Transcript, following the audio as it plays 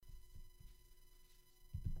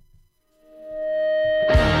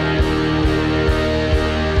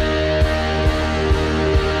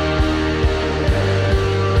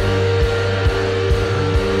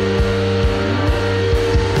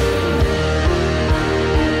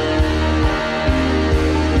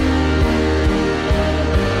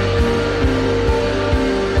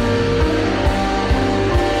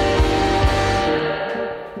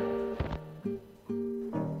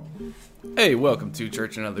Hey, welcome to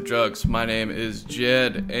Church and Other Drugs. My name is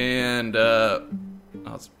Jed, and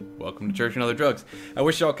welcome to Church and Other Drugs. I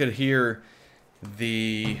wish y'all could hear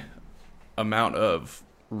the amount of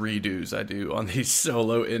redos I do on these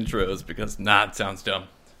solo intros, because it sounds dumb.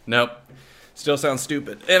 Nope, still sounds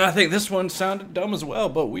stupid. And I think this one sounded dumb as well,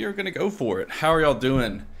 but we are going to go for it. How are y'all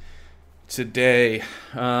doing today?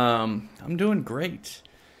 I'm doing great.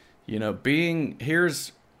 You know,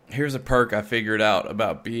 here's a perk I figured out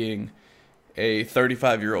about being a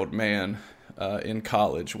 35-year-old man in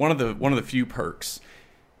college. One of the few perks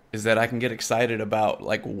is that I can get excited about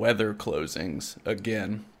like weather closings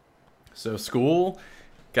again. So school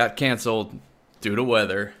got canceled due to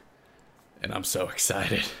weather, and I'm so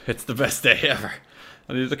excited. It's the best day ever.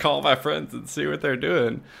 I need to call my friends and see what they're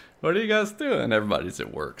doing. What are you guys doing? Everybody's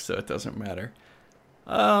at work, so it doesn't matter.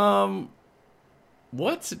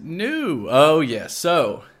 What's new? Oh, yes.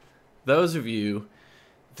 So, those of you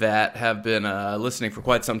that have been listening for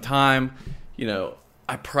quite some time, you know,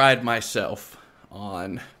 I pride myself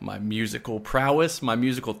on my musical prowess, my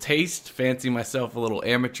musical taste, fancy myself a little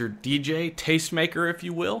amateur DJ, tastemaker, if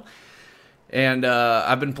you will. And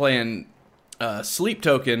I've been playing Sleep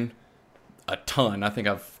Token a ton. I think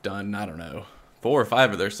I've done, 4 or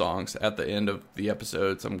 5 of their songs at the end of the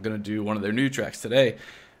episodes. I'm going to do one of their new tracks today.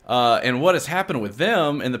 And what has happened with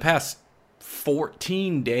them in the past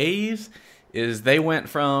 14 days is they went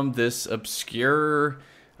from this obscure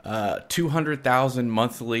 200,000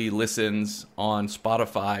 monthly listens on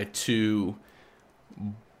Spotify to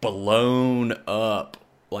blown up.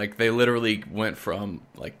 Like, they literally went from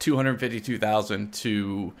like 252,000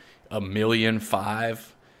 to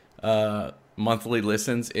 1,000,005 monthly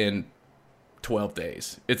listens in 12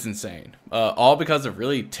 days. It's insane. All because of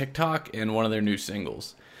really TikTok and one of their new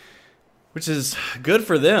singles, which is good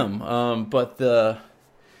for them. But the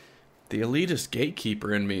elitist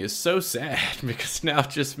gatekeeper in me is so sad, because now it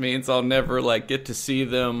just means I'll never like get to see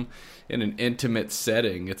them in an intimate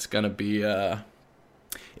setting. It's gonna be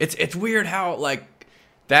it's weird how like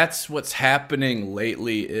that's what's happening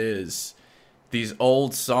lately is these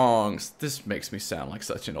old songs. This makes me sound like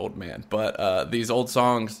such an old man, but these old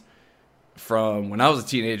songs from when I was a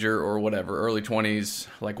teenager or whatever, early 20s,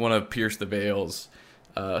 like one of Pierce the Veil's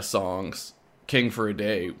songs, King for a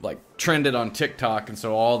Day, like trended on TikTok, and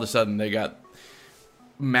so all of a sudden they got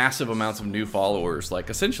massive amounts of new followers, like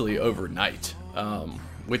essentially overnight.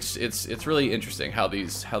 Which it's really interesting how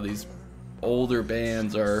these older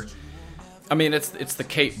bands are. I mean, it's the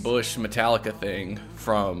Kate Bush Metallica thing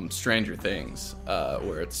from Stranger Things,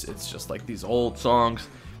 where it's just like these old songs.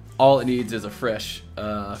 All it needs is a fresh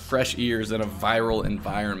ears and a viral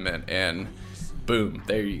environment, and boom,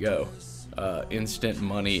 there you go. Instant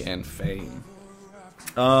money and fame.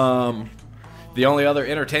 The only other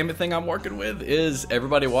entertainment thing I'm working with is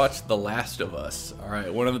everybody watch The Last of Us. All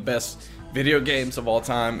right, one of the best video games of all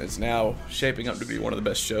time is now shaping up to be one of the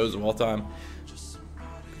best shows of all time.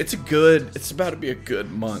 It's about to be a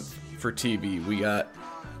good month for TV. We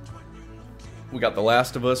got The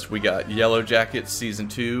Last of Us. We got Yellow Jackets season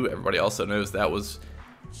 2. Everybody also knows that was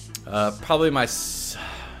probably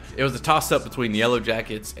it was a toss-up between Yellow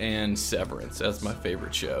Jackets and Severance as my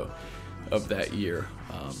favorite show of that year.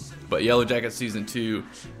 But Yellow Jackets season 2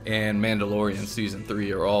 and Mandalorian season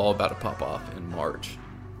 3 are all about to pop off in March.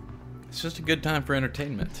 It's just a good time for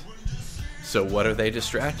entertainment. So what are they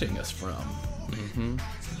distracting us from?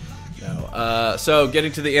 No. So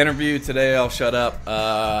getting to the interview today, I'll shut up.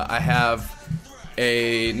 I have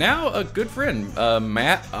a good friend,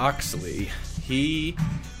 Matt Oxley.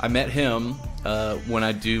 I met him when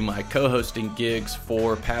I do my co-hosting gigs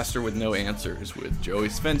for Pastor with No Answers with Joey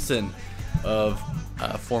Svensson of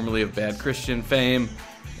formerly of Bad Christian fame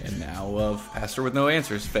and now of Pastor with No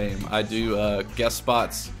Answers fame. I do guest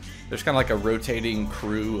spots. There's kind of like a rotating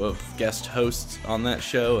crew of guest hosts on that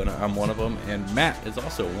show, and I'm one of them, and Matt is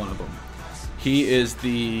also one of them. He is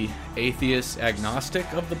the atheist agnostic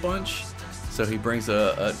of the bunch, so he brings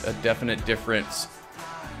a definite difference.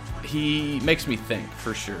 He makes me think,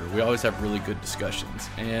 for sure. We always have really good discussions.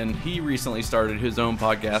 And he recently started his own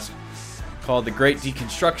podcast called The Great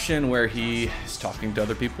Deconstruction, where he is talking to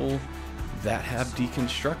other people that have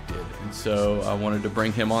deconstructed. And so I wanted to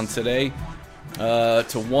bring him on today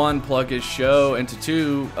to, 1, plug his show, and to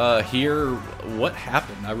 2, hear what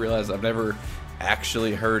happened. I realized I've never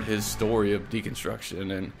actually heard his story of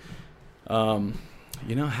deconstruction and,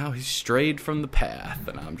 how he strayed from the path.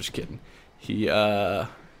 And I'm just kidding. He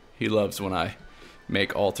loves when I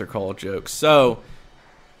make altar call jokes. So,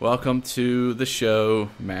 welcome to the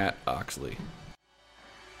show, Matt Oxley.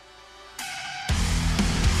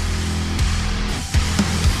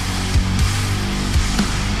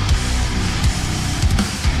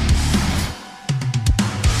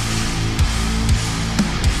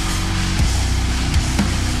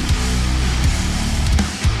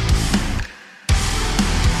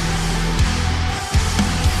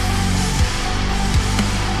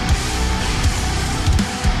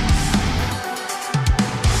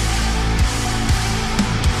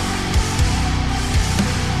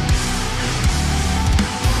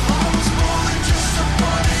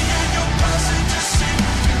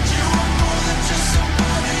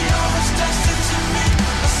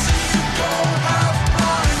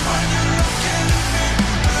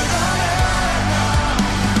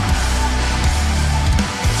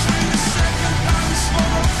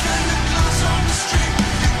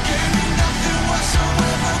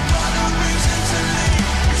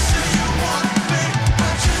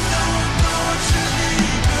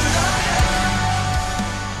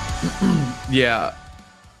 Yeah,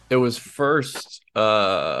 it was first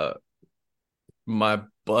my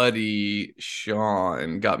buddy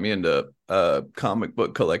Sean got me into comic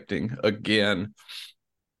book collecting again,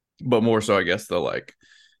 but more so I guess the like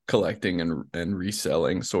collecting and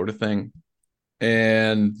reselling sort of thing.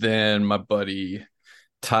 And then my buddy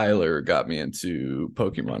Tyler got me into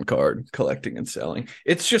Pokemon card collecting and selling.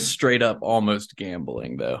 It's just straight up almost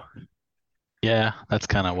gambling though. Yeah, that's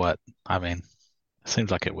kind of what I mean. It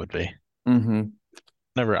seems like it would be. Hmm.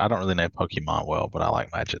 I don't really know Pokemon well, but I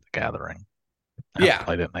like Magic the Gathering. I haven't Yeah.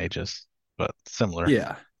 played it in ages, but similar.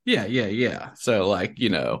 Yeah. Yeah, yeah, yeah. So like,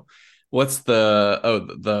 what's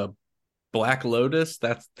the Black Lotus?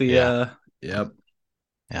 That's the Yeah, yep,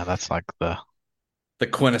 yeah, the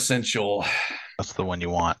quintessential. that's the one you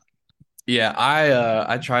want. Yeah,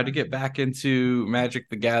 I tried to get back into Magic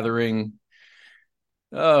the Gathering.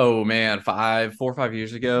 Oh man, 4 or 5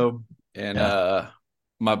 years ago, and Yeah.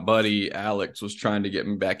 my buddy Alex was trying to get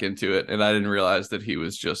me back into it, and I didn't realize that he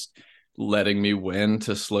was just letting me win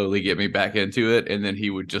to slowly get me back into it, and then he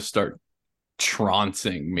would just start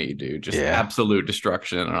trouncing me, dude, just Yeah. absolute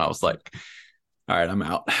destruction, and I was like, all right, I'm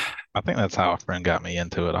out. I think that's how a friend got me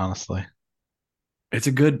into it, honestly. It's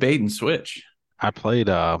a good bait and switch. I played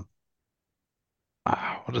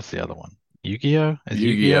what is the other one? Yu-Gi-Oh? Is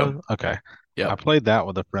Yu-Gi-Oh. Yu-Gi-Oh? Okay. I Yep. played that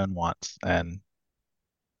with a friend once and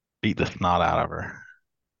beat the snot out of her.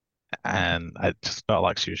 And I just felt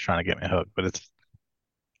like she was trying to get me hooked, but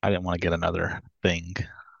I didn't want to get another thing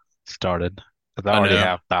started because I I already know.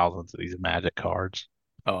 have thousands of these magic cards.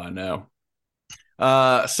 Oh, I know.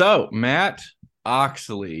 So Matt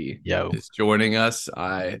Oxley Yo. is joining us.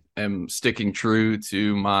 I am sticking true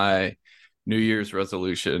to my New Year's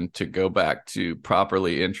resolution to go back to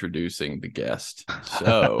properly introducing the guest.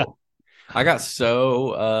 So I got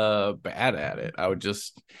so bad at it. I would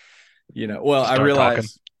just, well, I Start talking.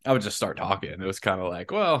 realized I would just start talking. It was kind of like,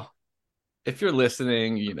 well, if you're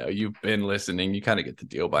listening, you've been listening, you kind of get the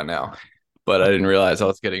deal by now. But I didn't realize I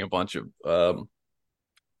was getting a bunch of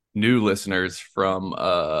new listeners from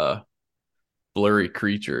Blurry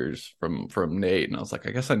Creatures from Nate, and I was like,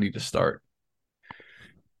 I guess I need to start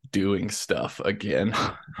doing stuff again.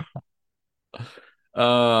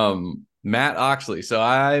 Matt Oxley. So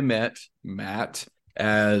I met Matt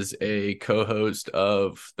as a co-host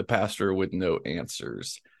of the Pastor with No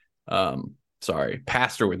Answers. Sorry,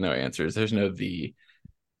 Pastor with No Answers. There's no the.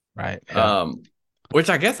 Right. Yeah. Um, which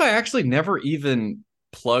I guess I actually never even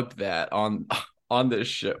plugged that on this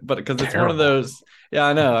show, but because it's one of Terrible. those. Yeah,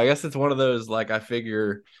 I know. I guess it's one of those. Like I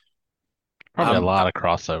figure Probably a I'm lot of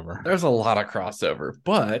crossover, there's a lot of crossover,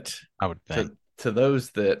 but I would think. to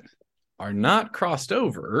those that are not crossed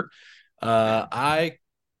over, I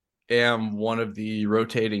am one of the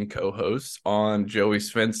rotating co-hosts on Joey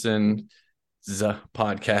Svensson's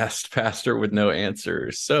podcast, Pastor with No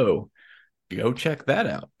Answers. So go check that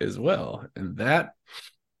out as well. And that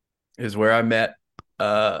is where I met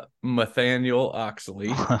Nathaniel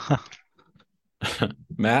Oxley,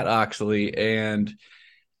 Matt Oxley, and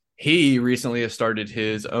he recently has started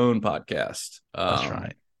his own podcast. That's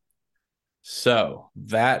right. So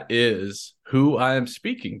that is who I am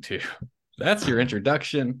speaking to. That's your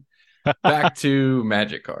introduction. Back to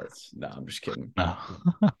Magic cards. No, I'm just kidding. No.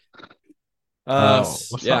 Oh,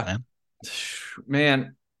 what's up, Yeah, man?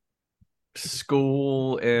 man.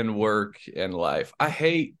 School and work and life. I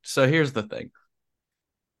hate. So here's the thing.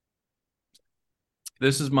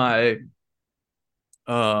 This is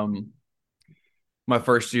um my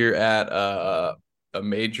first year at a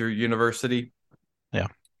major university. Yeah.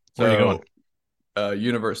 Where are you going? So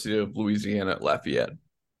University of Louisiana at Lafayette.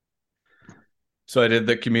 So I did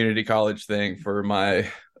the community college thing for my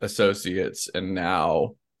associates, and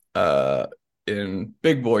now uh, in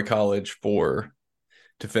big boy college for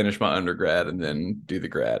to finish my undergrad and then do the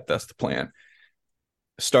grad. That's the plan.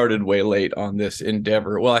 Started way late on this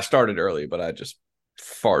endeavor. Well, I started early, but I just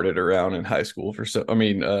farted around in high school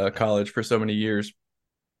college for so many years.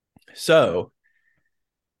 So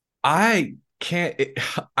I can't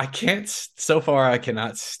I can't so far I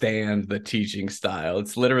cannot stand the teaching style.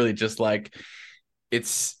 It's literally just like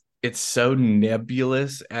it's so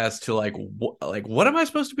nebulous as to what am I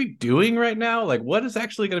supposed to be doing right now? Like what is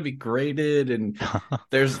actually going to be graded? And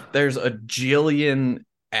there's a jillion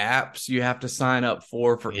apps you have to sign up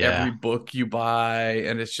for every Yeah. book you buy,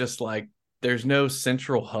 and it's just like there's no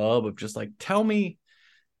central hub of just like tell me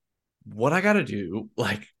what I got to do,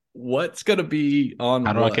 like what's going to be How on do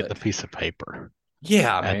I get the what. piece of paper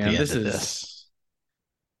Yeah, at the man, end of this?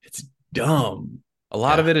 it's dumb. A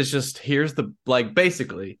lot of Yeah. it is just here's the like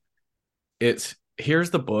basically it's here's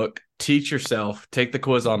the book, teach yourself, take the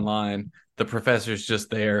quiz online. The professor's just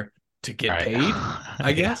there. to get Right. paid,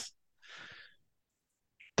 I Yeah. guess.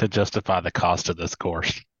 To justify the cost of this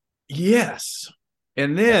course. Yes.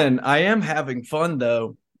 And Yeah. then I am having fun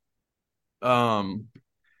though, um,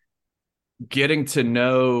 getting to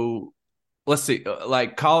know, let's see,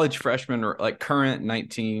 like college freshmen or like current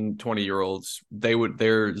 19, 20 year olds,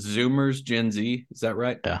 they're Zoomers, Gen Z. Is that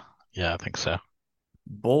right? Yeah. Yeah, I think so.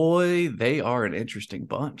 Boy, they are an interesting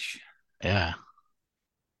bunch. Yeah.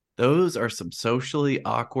 Those are some socially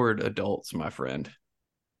awkward adults, my friend.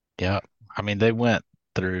 Yeah. I mean, they went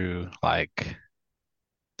through like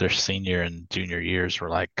their senior and junior years were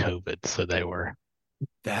like COVID, so they were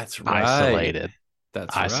That's right. isolated,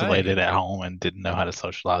 That's isolated right. at home and didn't know how to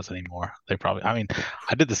socialize anymore. They probably, I mean,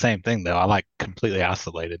 I did the same thing though. I like completely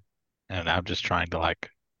isolated and I'm just trying to like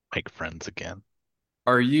make friends again.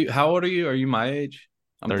 How old are you? Are you my age?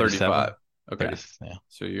 I'm 35. 37, Okay. 30, yeah,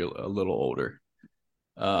 So you're a little older.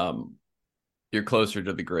 Um, you're closer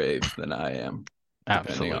to the grave than I am,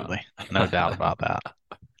 depending on. absolutely. No doubt about that.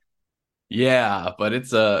 Yeah, but it's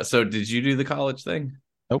so did you do the college thing?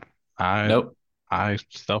 Nope. I Nope. I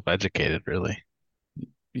self-educated really.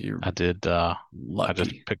 You're I did I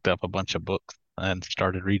just lucky. picked up a bunch of books and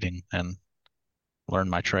started reading and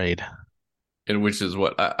learned my trade. And which is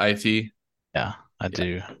what IT? Yeah, I Yeah.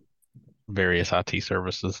 do various IT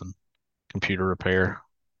services and computer repair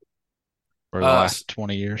for the Uh last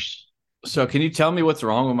 20 years. so can you tell me what's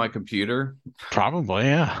wrong with my computer? Probably,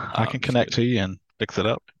 yeah. I I'm can just connect kidding. to you and fix it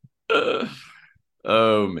up.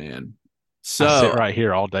 Oh man. I sit So right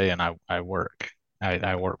here all day and I work.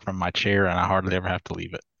 I work from my chair and I hardly ever have to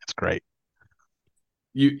leave it. It's great.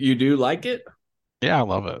 you do like it? Yeah, I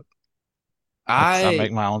love it. I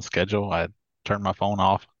make I my own schedule. I turn my phone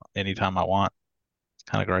off anytime I want. It's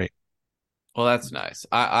kind of great. well that's nice.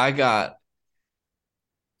 I got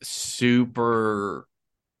super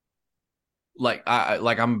like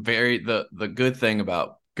I'm very the good thing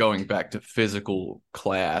about going back to physical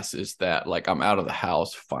class is that like I'm out of the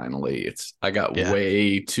house finally. It's I got Yeah,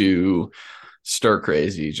 way too stir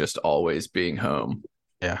crazy just always being home.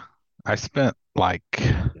 yeah. I spent like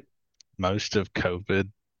most of COVID,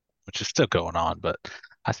 which is still going on, but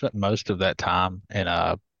I spent most of that time in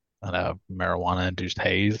a marijuana induced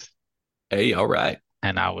haze. Hey, all right.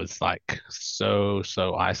 And I was like so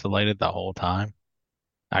isolated the whole time.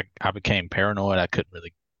 I became paranoid. I couldn't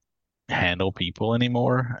really handle people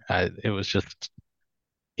anymore. It was just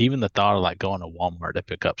even the thought of like going to Walmart to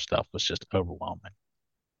pick up stuff was just overwhelming.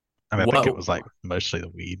 And I think it Whoa. was like mostly the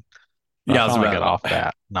weed. But I Yeah, finally got off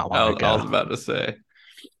that not long I ago. was about to say.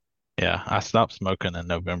 Yeah, I stopped smoking in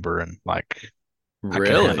November and like I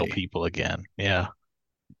can handle Really? people again. Yeah.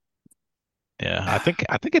 Yeah. I think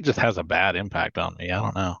it just has a bad impact on me. I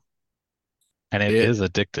don't know. And it It is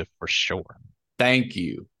addictive for sure. Thank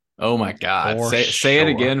you. Oh my God. For Say it sure.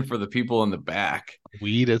 again for the people in the back.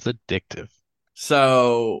 Weed is addictive.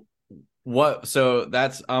 So so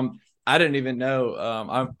that's I didn't even know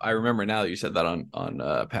I remember now that you said that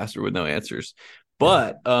on Pastor with No Answers. Yeah.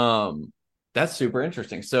 But that's super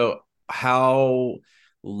interesting. So how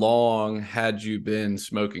long had you been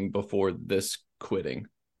smoking before this quitting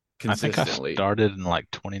I think I consistently? started in like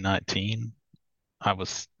 2019. I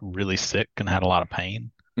was really sick and had a lot of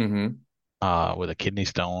pain Mm-hmm. with a kidney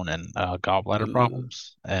stone and gallbladder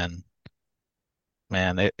problems. And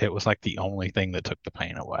man, it was like the only thing that took the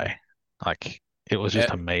pain away. Like it was just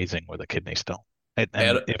Ed, amazing with a kidney stone.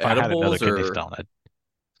 And if I had another edibles kidney or stone,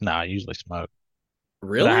 no, I usually smoke.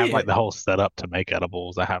 But I have like really? the whole setup to make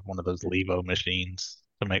edibles. I have one of those Levo machines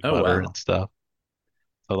to make Oh butter and wow. stuff.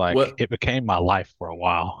 So like What it became my life for a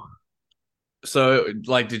while. so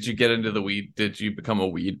like did you get into the weed? Did you become a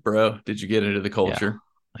weed bro? Did you get into the Yeah. culture?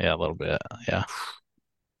 Yeah, a little bit. Yeah.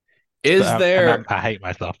 Is there I hate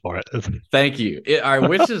myself for it. Thank you. All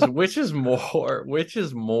right, which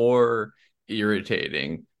is more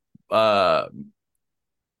irritating, uh,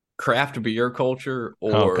 craft beer culture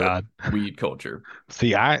Oh or God. weed culture?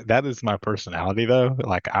 See, I that is my personality though.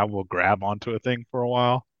 Like I will grab onto a thing for a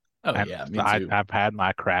while. Oh And yeah, so me too. I've had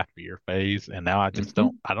my craft beer phase and now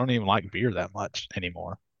Hmm. I don't even like beer that much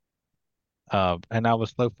anymore. And I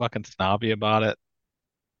was so fucking snobby about it.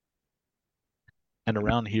 And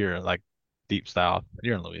around here, like deep south,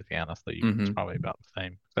 you're in Louisiana, so it's Hmm. probably about the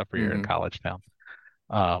same, except for you're in Hmm. college town.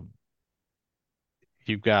 Um,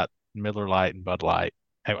 you've got Miller Lite and Bud Light.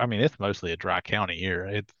 I mean, it's mostly a dry county here.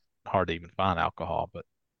 It's hard to even find alcohol, but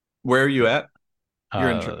Where are you at? You're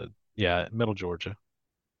in. uh, yeah, Middle Georgia.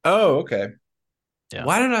 Oh, okay. Yeah.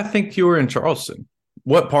 Why did I think you were in Charleston?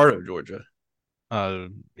 What part of Georgia? Uh,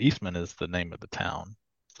 Eastman is the name of the town.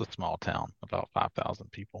 It's a small town, about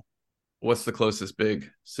 5,000 people. What's the closest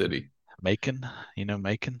big city? Macon,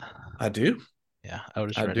 Macon? I do. Yeah,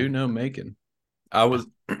 Otis I do Redding. know Macon. I Yeah. was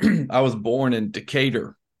I was born in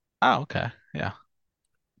Decatur Oh, okay. Yeah.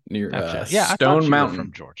 near Gotcha. Yeah, I thought Stone you were from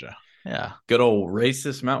Mountain. Georgia. Yeah, Good old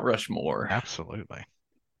racist Mount Rushmore. absolutely.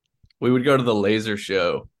 We would go to the laser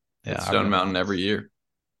show at Yeah, I've Stone been Mountain every once. year.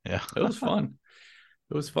 Yeah. It was fun.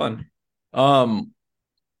 It was fun. Um,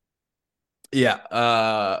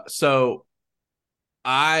 yeah. So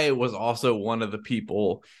I was also one of the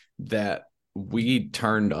people that weed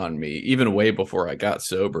turned on me, even way before I got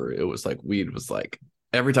sober. It was like weed was like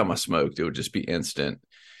every time I smoked, it would just be instant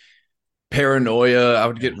paranoia. I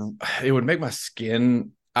would Yeah. get it would make my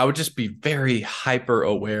skin. I would just be very hyper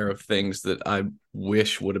aware of things that I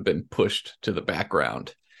wish would have been pushed to the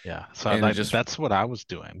background. Yeah. So And it like just that's what I was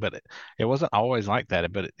doing, but it wasn't always like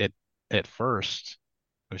that. But it at first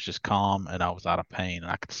it was just calm and I was out of pain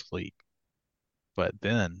and I could sleep. But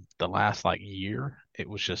then the last like year, it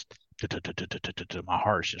was just my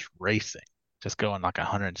heart's just racing, just going like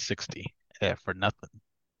 160 for nothing.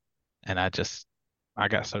 And I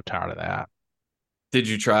got so tired of that. did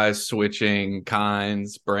you try switching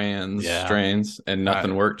kinds, brands, Yeah. strains, and I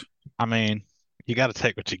nothing worked? I mean, you got to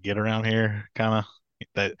take what you get around here, kind of.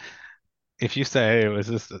 That if you say, "Hey, was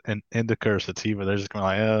this an indica or sativa?" They're just gonna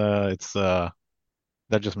be like, it's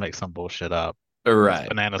they'll just make some bullshit up. It's Right,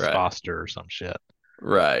 Bananas right, Foster or some shit.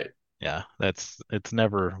 right. Yeah, it's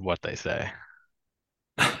never what they say.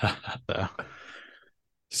 So,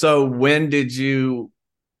 So when did you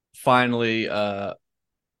finally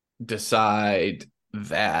decide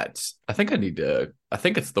that I think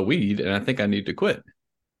it's the weed and I think I need to quit?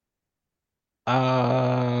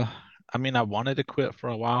 uh, I mean, I wanted to quit for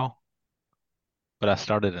a while, but I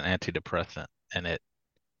started an antidepressant, and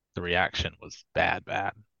the reaction was bad,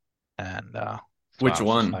 bad, and so I Which was just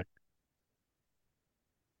one? like,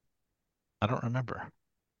 I don't remember.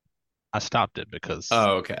 I stopped it because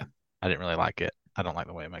Oh, okay. I didn't really like it. I don't like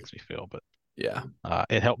the way it makes me feel, but Yeah.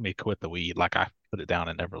 it helped me quit the weed. Like I put it down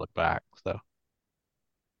and never looked back. So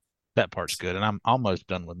that part's good. And I'm almost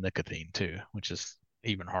done with nicotine too, which is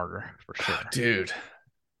even harder for sure. Dude.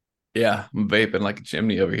 Yeah, I'm vaping like a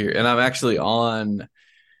chimney over here. And I'm actually on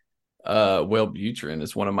Wellbutrin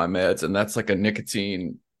is one of my meds, and that's like a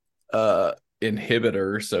nicotine uh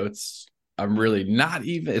inhibitor. So I'm really not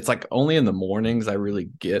even it's like only in the mornings I really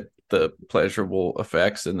get the pleasurable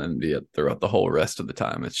effects, and then throughout the whole rest of the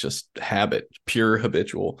time it's just habit, pure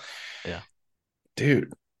habitual. Yeah.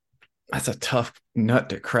 Dude, that's a tough nut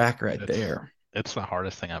to crack right It's there. it's the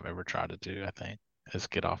hardest thing I've ever tried to do, I think, is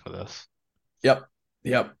get off of this. Yep.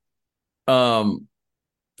 Yep. Um,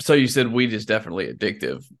 so you said weed is definitely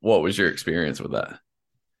addictive. What was your experience with that?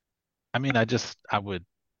 I mean, I would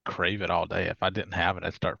crave it all day. If I didn't have it,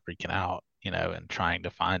 I'd start freaking out, and trying to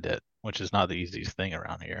find it, which is not the easiest thing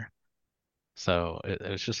around here. So it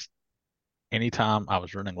was just anytime I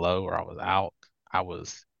was running low or I was out, I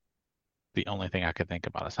was the only thing I could think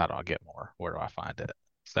about is how do I get more? Where do I find it?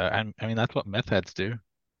 So I mean that's what meth heads do,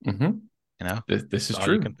 Mm-hmm. you know. This It's is all you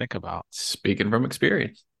true. can think about. Speaking from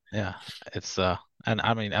experience. Yeah. It's and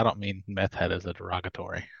I mean I don't mean meth head as a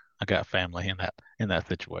derogatory. I got family in that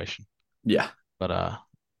situation. Yeah. But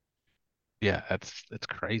yeah, it's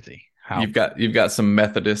crazy how You've got some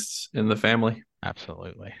Methodists in the family.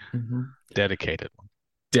 absolutely Mm-hmm. dedicated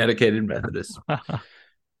Dedicated Methodists. one.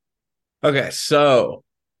 Okay, so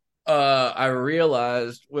I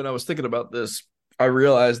realized when I was thinking about this, I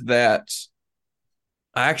realized that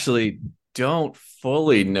I actually don't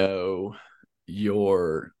fully know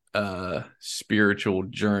your spiritual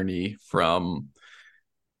journey from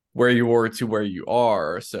where you were to where you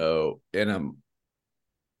are. So, and I'm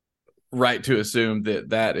right to assume that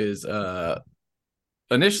that is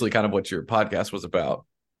initially kind of what your podcast was about.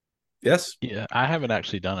 Yes? Yeah, I haven't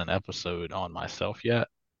actually done an episode on myself yet,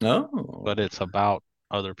 but Oh. it's about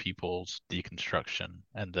other people's deconstruction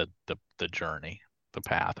and the journey, the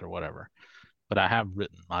path or whatever. But I have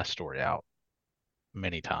written my story out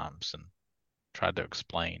many times and tried to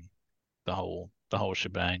explain the whole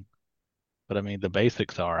shebang. But I mean, the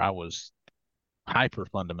basics are I was hyper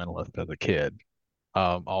fundamentalist as a kid,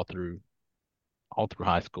 all through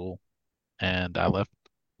high school, and I left.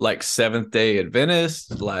 Like Seventh Day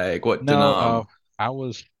Adventist? Like what No, denom? I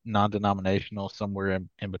was non-denominational, somewhere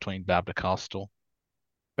in between Baptist Costal.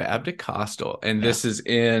 Baptist Costal. And Yeah, this is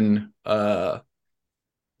in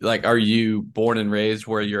like are you born and raised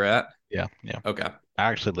where you're at? yeah, yeah. Okay. I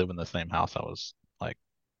actually live in the same house I was like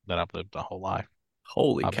that I've lived my whole life.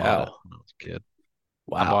 Holy I bought it cow. when I was a kid.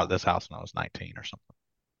 I bought Wow. this house when I was 19 or something.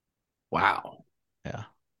 Wow. Yeah,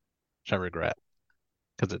 which I regret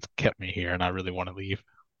because it's kept me here and I really want to leave.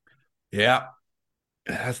 Yeah.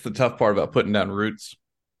 That's the tough part about putting down roots.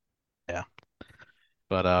 Yeah.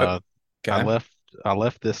 But I Okay. left I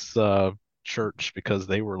left this church because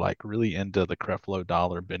they were like really into the Creflo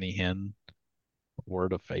Dollar Benny Hinn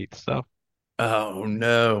Word of Faith stuff. Oh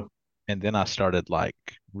no. And then I started like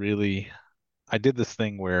really I did this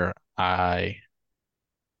thing where I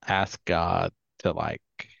asked God to like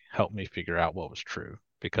help me figure out what was true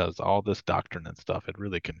because all this doctrine and stuff had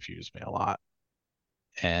really confused me a lot.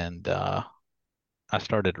 And I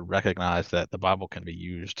started to recognize that the Bible can be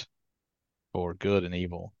used for good and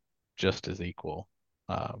evil just as equal.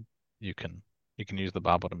 Uh, you can you can use the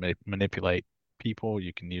Bible to manipulate people.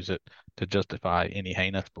 You can use it to justify any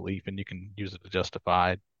heinous belief, and you can use it to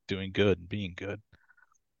justify doing good and being good.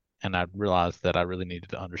 And I realized that I really needed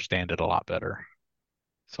to understand it a lot better.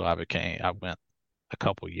 So I went a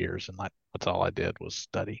couple years, and like that's all I did was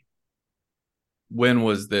study, When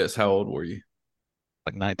was this? How old were you?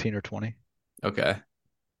 like 19 or 20. Okay.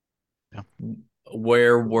 Yeah.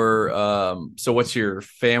 Where were so what's your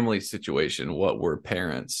family situation? What were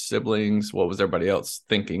parents, siblings? What was everybody else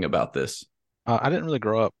thinking about this? I didn't really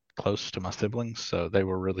grow up close to my siblings, so they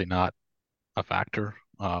were really not a factor.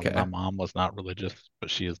 My Okay. mom was not religious, but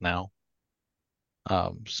she is now.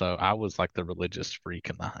 So I was like the religious freak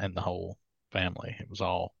in the whole family. It was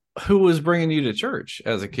all. Who was bringing you to church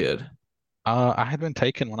as a kid? I had been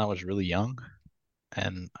taken when I was really young,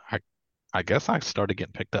 and I guess I started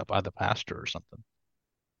getting picked up by the pastor or something.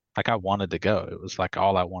 Like I wanted to go. It was like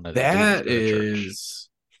all I wanted to do was That go to church. is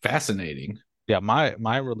fascinating. Yeah,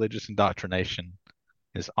 my religious indoctrination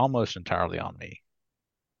is almost entirely on me,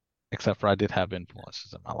 except for I did have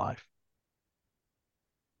influences in my life.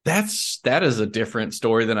 That is a different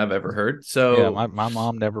story than I've ever heard. Yeah, So my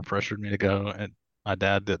mom never pressured me to go, and my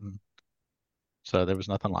dad didn't. So there was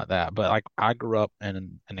nothing like that. But like I grew up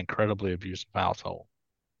in an incredibly abusive household,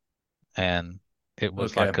 and it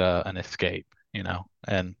was okay. like an escape, you know,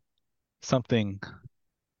 and something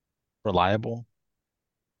reliable.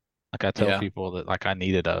 Like I tell Yeah. people that like I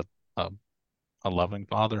needed a, a loving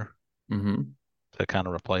father Mm-hmm. to kind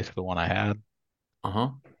of replace the one I had, Uh-huh.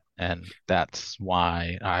 and that's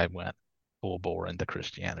why I went full bore into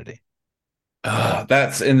Christianity.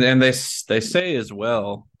 That's and they say as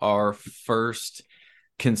well, our first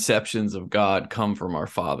conceptions of God come from our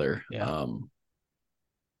father. Yeah.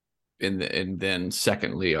 And then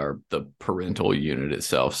secondly are the parental unit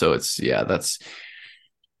itself. So it's yeah, that's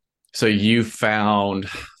so you found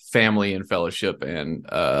family and fellowship and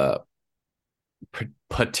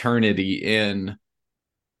paternity in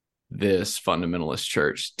this fundamentalist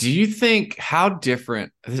church. Do you think how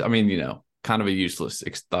different? I mean, kind of a useless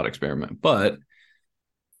thought experiment, but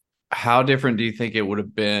how different do you think it would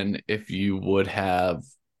have been if you would have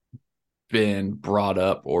been brought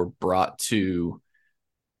up or brought to?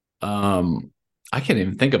 Um, I can't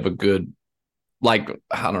even think of a good like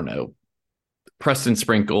I don't know Preston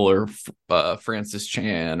Sprinkle or Francis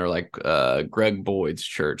Chan or like Greg Boyd's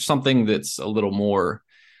church, something that's a little more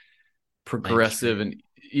progressive Mainstream.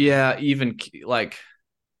 and yeah, even like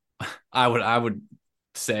I would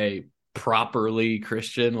say properly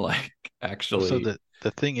Christian, like Well, so actually.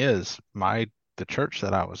 the thing is, the church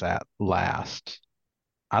that I was at last,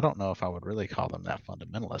 I don't know if I would really call them that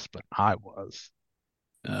fundamentalist, but I was.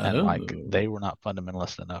 And like Oh, they were not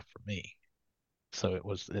fundamentalist enough for me. So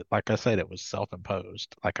like I said, it was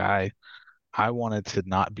self-imposed. Like I wanted to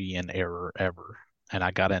not be in error ever. And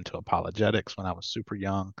I got into apologetics when I was super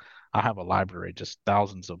young. I have a library, just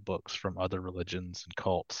thousands of books from other religions and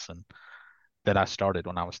cults and that I started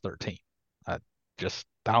when I was 13. I, just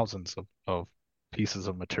thousands of pieces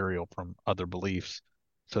of material from other beliefs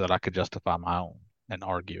so that I could justify my own and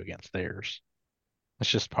argue against theirs. It's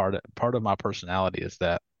just part of my personality is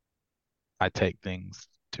that I take things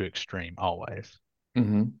to extreme always.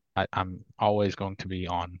 mm-hmm. I'm always going to be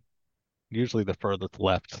on usually the furthest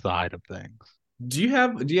left side of things. Do you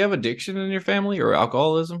have addiction in your family or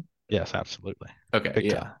alcoholism? Yes, absolutely. Okay, Big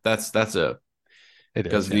time. yeah, that's a It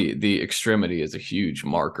is, because yeah. the extremity is a huge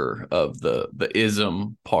marker of the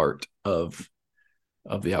ism part of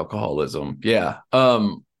the alcoholism. Yeah.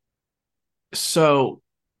 So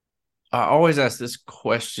I always ask this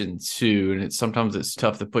question too, and sometimes it's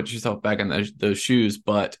tough to put yourself back in those shoes.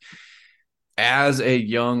 But as a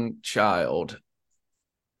young child,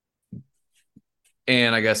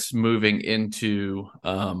 and I guess moving into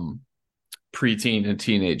preteen and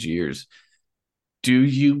teenage years, do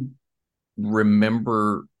you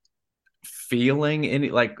remember feeling any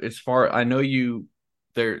like as far I know you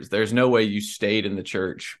there's no way you stayed in the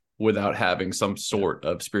church without having some Yeah. sort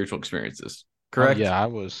of spiritual experiences, Oh correct? yeah, I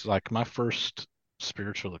was like my first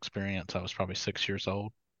spiritual experience, I was probably 6 years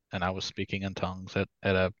old. and I was speaking in tongues at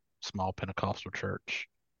a small Pentecostal church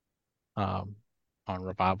um, on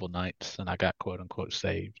revival nights, and I got quote unquote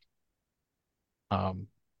saved. Um,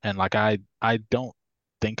 and like I don't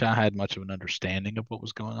think I had much of an understanding of what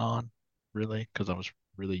was going on, really, because I was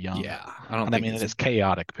really young. Yeah, I don't And I think mean, it's it's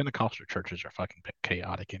chaotic. Pentecostal churches are fucking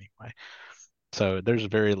chaotic anyway. So there's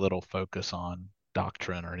very little focus on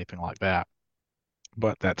doctrine or anything like that.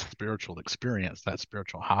 But that spiritual experience, that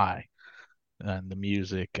spiritual high, and the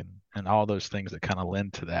music and all those things that kind of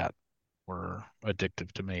lend to that were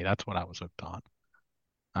addictive to me. That's what I was hooked on,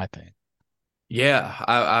 I think. yeah.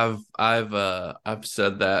 I've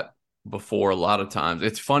said that before a lot of times.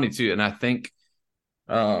 It's funny too, and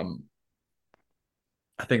um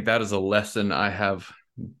I think that is a lesson I have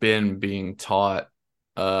been being taught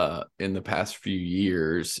in the past few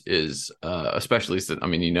years is especially since I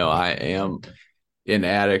mean, I am an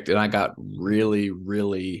addict and I got really,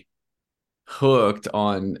 really hooked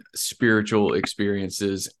on spiritual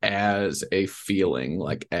experiences as a feeling,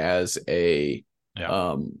 like as a Yeah,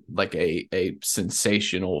 a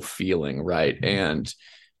sensational feeling, right? And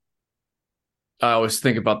I always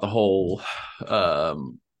think about the whole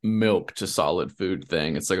milk to solid food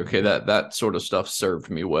thing. It's like, okay, that sort of stuff served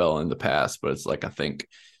me well in the past, but it's like I think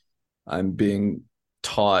I'm being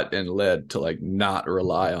taught and led to like not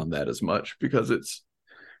rely on that as much because it's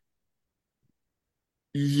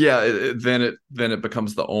yeah, then it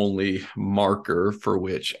becomes the only marker for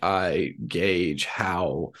which I gauge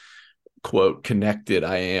how quote connected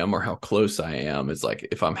I am or how close I am. It's like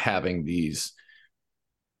if I'm having these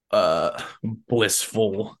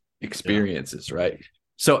blissful yeah. experiences, right?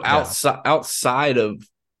 So Yeah, outside of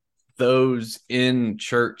those in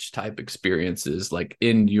church type experiences, like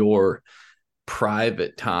in your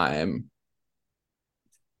private time,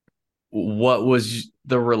 what was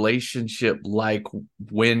the relationship like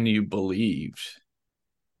when you believed?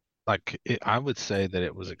 I would say that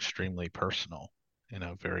it was extremely personal,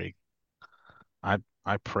 very I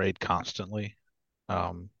I prayed constantly.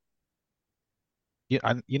 Um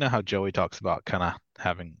yeah, you know how Joey talks about kind of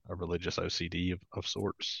having a religious OCD of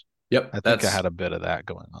sorts. Yep, I think I that's had a bit of that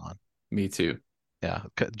going on. me too. Yeah,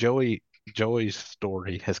 Joey's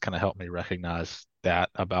story has kind of helped me recognize that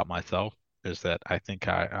about myself is that I think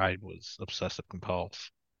I was obsessive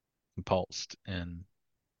compulsed, and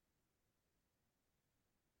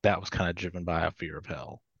that was kind of driven by a fear of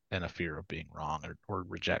hell and a fear of being wrong or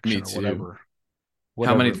Me rejection or too.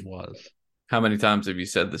 How whatever many it was. how many times have you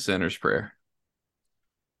said the sinner's prayer?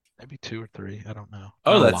 Maybe two or three. I don't know.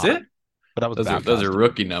 Oh, Not a that's lot, it? but I was Those are baptized a few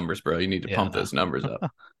rookie times. numbers, bro. You need to Yeah, pump no. those numbers up.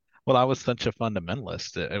 Well, I was such a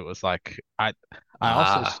fundamentalist. It was like I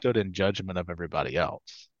also Ah. stood in judgment of everybody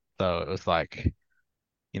else. So it was like,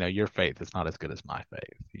 your faith is not as good as my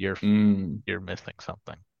faith. Mm. You're missing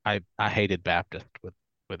something. I hated Baptist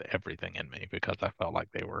with everything in me because I felt like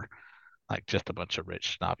they were like just a bunch of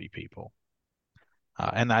rich snobby people.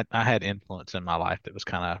 And I had influence in my life that was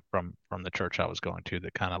kind of from the church I was going to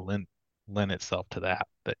that kind of lent itself to that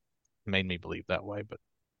made me believe that way. But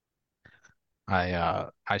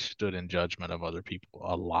I stood in judgment of other people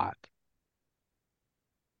a lot,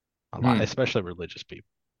 Hmm. especially religious people.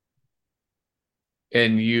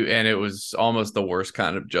 And it was almost the worst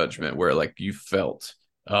kind of judgment where like you felt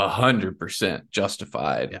 100%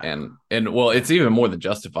 justified Yeah. and well, it's even more than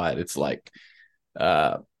justified. It's like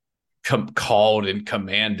uh called and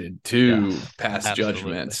commanded to Yes, pass absolutely.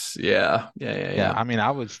 judgments. Yeah, yeah, Yeah, yeah, I mean,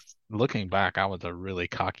 I was looking back, I was a really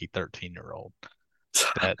cocky 13-year-old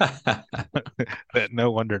that yeah. that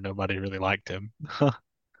no wonder nobody really liked him.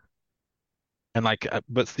 And like,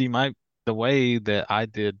 but see, the way that I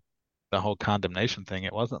did the whole condemnation thing,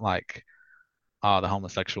 it wasn't like, oh, the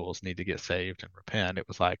homosexuals need to get saved and repent. It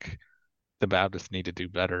was like the Baptists need to do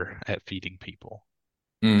better at feeding people.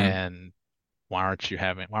 Mm, And why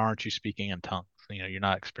aren't you speaking in tongues? You're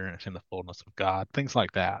not experiencing the fullness of God. Things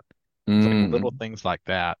like that. It's like little mm. things like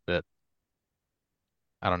that that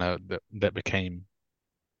I don't know that became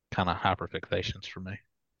kind of hyperfixations for me.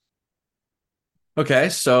 Okay,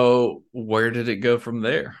 so where did it go from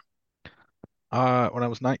there? When I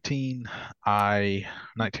was 19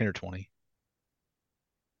 or 20,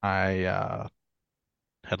 I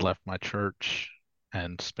had left my church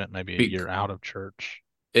and spent maybe a Be- year out of church.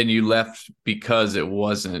 and you left because it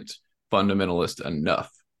wasn't fundamentalist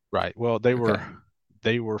enough. Right. Well, Okay.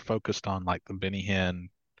 they were focused on like the Benny Hinn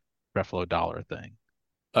Creflo Dollar thing.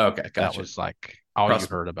 Okay, That gotcha. was like all you Pros-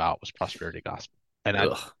 heard about was prosperity gospel. And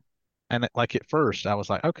Ugh. like at first I was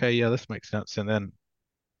like, okay, yeah, this makes sense. And then,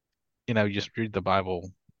 you just read the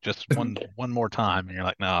Bible just one more time and you're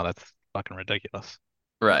like, no, that's fucking ridiculous.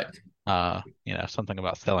 Right. Something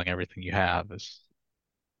about selling everything you have is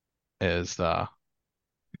is a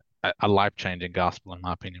life-changing gospel, in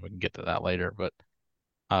my opinion. We can get to that later, but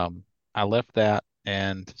um, I left that,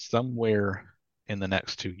 and somewhere in the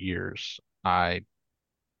next 2 years, I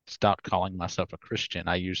stopped calling myself a Christian.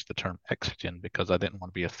 I used the term ex-Christian because I didn't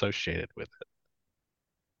want to be associated with it,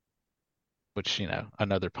 which,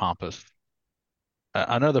 another pompous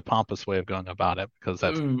way of going about it because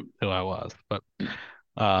that's Mm. who I was. But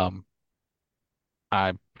um,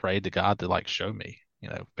 I prayed to God to like show me,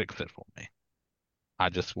 fix it for me. I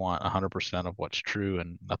just want 100% of what's true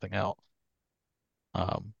and nothing else.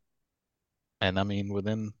 Um, and I mean,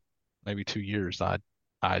 within maybe 2 years, I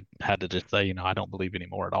had to just say, I don't believe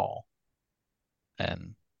anymore at all.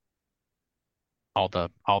 And all the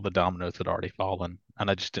dominoes had already fallen, and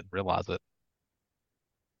I just didn't realize it.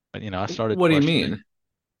 But I started What do you questioning.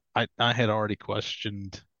 mean? I had already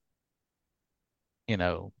questioned,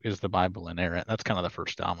 is the Bible inerrant? That's kind of the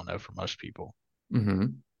first domino for most people. Hmm.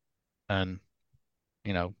 And,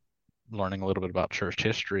 you know, learning a little bit about church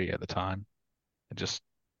history at the time, it just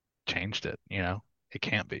changed it, it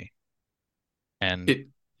can't be. And It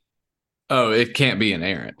Oh, it can't be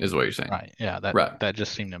inerrant, is what you're saying. right, yeah, that Right. that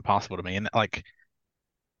just seemed impossible to me. And like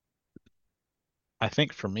I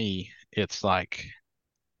think for me, it's like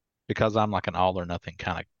because I'm like an all or nothing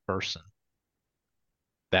kind of person,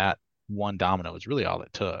 that one domino is really all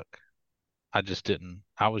it took. I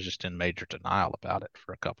was just in major denial about it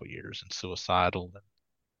for a couple of years and suicidal.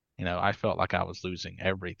 And, I felt like I was losing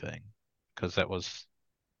everything because that was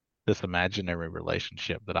this imaginary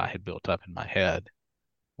relationship that I had built up in my head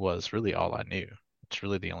was really all I knew. It's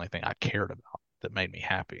really the only thing I cared about that made me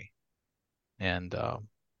happy. And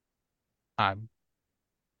I,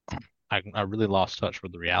 I really lost touch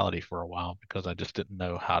with the reality for a while because I just didn't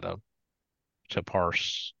know how to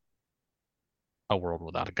parse a world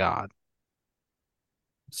without a God.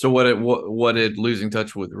 So what did losing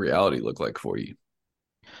touch with reality look like for you?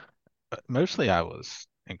 But mostly I was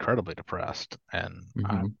incredibly depressed and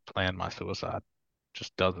I Hmm. planned my suicide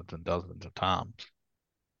just dozens and dozens of times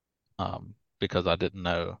because I didn't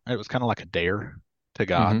know. It was kind of like a dare to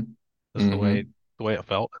God. Hmm. That's Hmm. the way it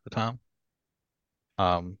felt at the time.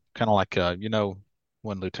 Kind of like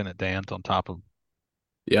when Lieutenant Dan's on top of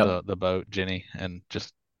Yep. the boat, Jenny, and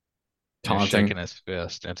just shaking Taunting. his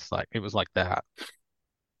fist. It's like it was like that.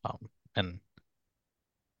 And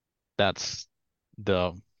that's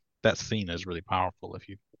the that scene is really powerful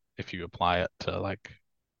if you apply it to like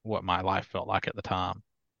what my life felt like at the time,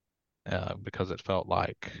 because it felt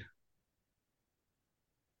like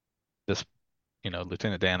this,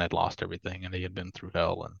 Lieutenant Dan had lost everything and he had been through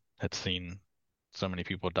hell and had seen so many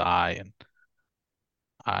people die, and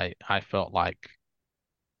I felt like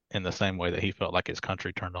in the same way that he felt like his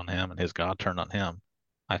country turned on him and his God turned on him.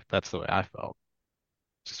 That's the way I felt.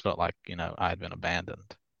 Just felt like, I had been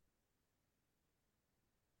abandoned.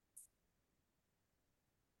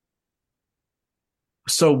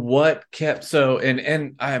 So what kept so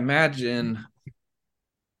and I imagine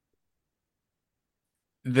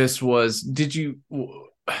this was did you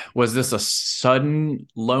was this a sudden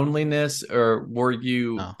loneliness or were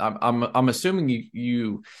you No. I'm assuming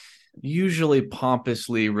you usually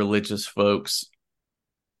pompously religious folks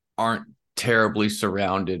aren't terribly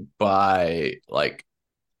surrounded by like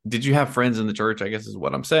did you have friends in the church, I guess is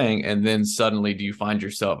what I'm saying, and then suddenly do you find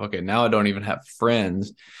yourself okay, now I don't even have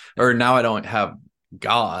friends, or now I don't have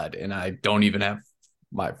God and I don't even have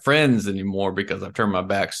my friends anymore because I've turned my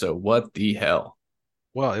back, so what the hell?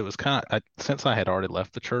 Well, it was since I had already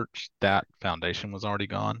left the church, that foundation was already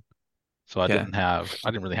gone. So Okay. I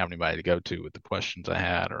didn't really have anybody to go to with the questions I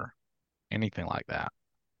had or anything like that.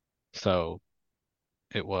 So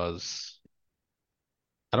it was,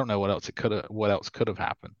 I don't know what else could have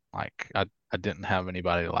happened. Like I didn't have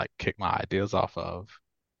anybody to like kick my ideas off of,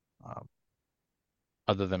 um,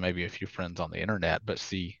 other than maybe a few friends on the internet. But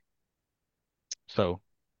see, so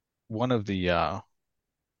one of the, uh,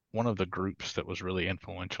 one of the groups that was really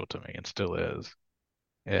influential to me and still is,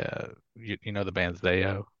 you know the band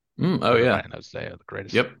Zayo? Oh yeah. Everybody knows Zayo, the Yep.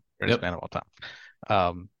 greatest Yep. band of all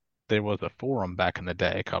time. There was a forum back in the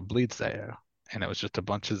day called Bleed Zayo, and it was just a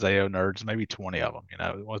bunch of Zayo nerds, maybe 20 of them.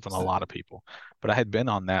 It wasn't a lot of people, but I had been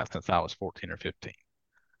on that since I was 14 or 15,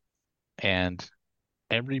 and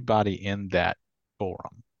everybody in that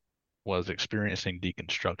forum was experiencing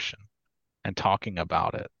deconstruction and talking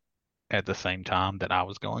about it at the same time that I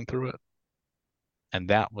was going through it. And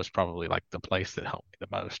that was probably like the place that helped me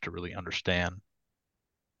the most to really understand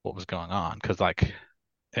what was going on. Because like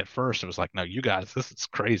at first it was like, no, you guys, this is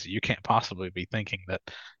crazy. You can't possibly be thinking that,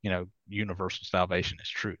 universal salvation is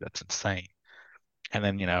true. That's insane. And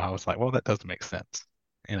then, I was like, well, that doesn't make sense.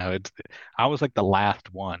 It's I was like the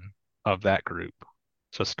last one. of that group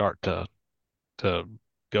to start to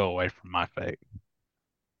go away from my faith.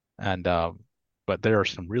 And but there are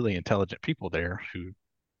some really intelligent people there who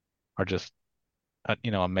are just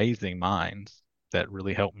amazing minds that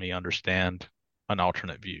really help me understand an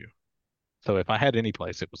alternate view. So if I had any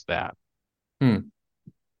place, it was that. Hmm.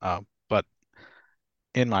 But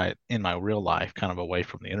in my real life, kind of away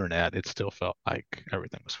from the internet, it still felt like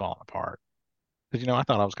everything was falling apart. Because I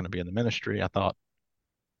thought I was going to be in the ministry. I thought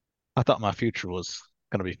my future was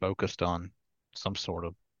going to be focused on some sort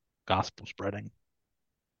of gospel spreading.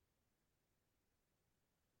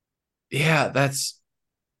 Yeah, that's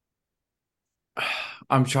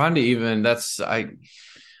I'm trying to even that's I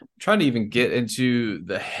trying to even get into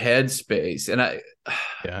the headspace and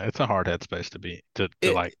Yeah, it's a hard headspace to be to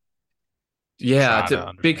it like yeah try to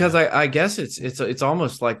because understand. I guess it's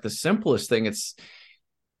almost like the simplest thing. It's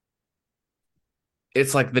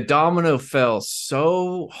like the domino fell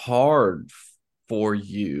so hard for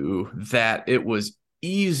you that it was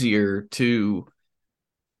easier to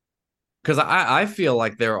because I feel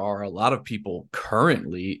like there are a lot of people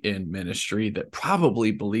currently in ministry that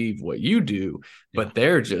probably believe what you do, Yeah, but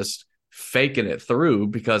they're just faking it through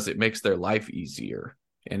because it makes their life easier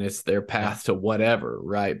and it's their yeah, path to whatever,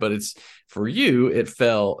 right? But it's for you, it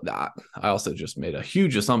fell. I also just made a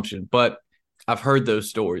huge assumption, but I've heard those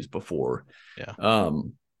stories before. yeah,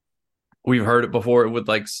 Um, we've heard it before with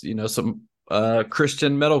like some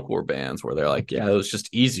Christian metalcore bands where they're like, yeah, it was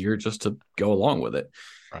just easier just to go along with it.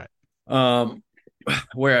 right. Um,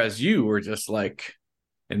 whereas you were just like,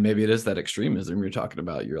 and maybe it is that extremism you're talking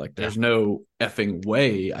about. You're like, Yeah. there's no effing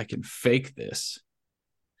way I can fake this.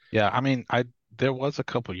 Yeah, I mean, I there was a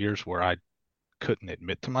couple years where I couldn't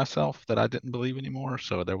admit to myself that I didn't believe anymore,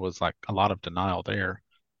 so there was like a lot of denial there,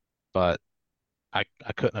 but I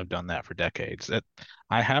couldn't have done that for decades.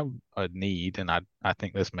 I have a need, and I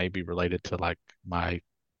think this may be related to like my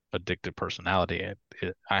addictive personality.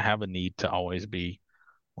 I have a need to always be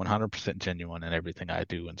 100% genuine in everything I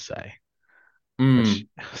do and say, which Mm,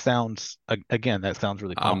 sounds, again, that sounds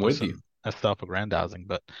really I'm pompous with you. and self-aggrandizing,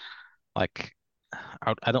 but like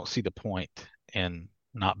I don't see the point in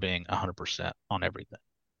not being 100% on everything.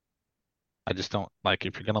 I just don't like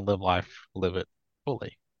if you're going to live life, live it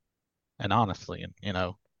fully and honestly. And,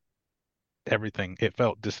 everything, it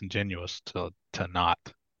felt disingenuous to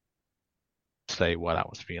not say what I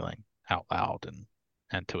was feeling out loud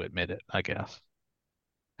and to admit it, I guess.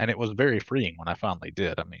 And it was very freeing when I finally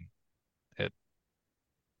did. I mean, it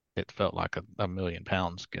it felt like a million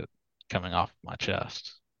pounds get coming off my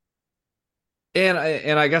chest. And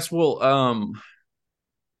I guess we'll oh,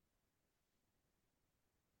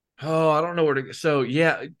 I don't know where to go. So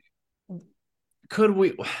yeah, could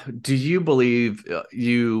we do you believe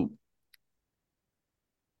you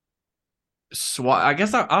swap I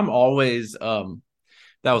guess I'm always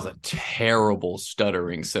that was a terrible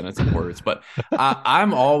stuttering sentence of words, but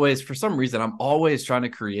I'm always, for some reason, I'm always trying to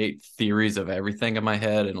create theories of everything in my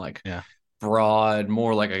head and like Yeah, broad,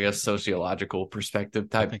 more like I guess sociological perspective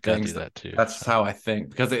I type think I do things. that too. That's So how I think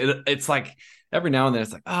because it's like every now and then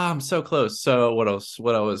it's like, I'm so close. So what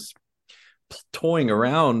I was toying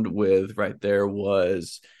around with right there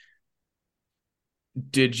was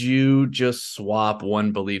did you just swap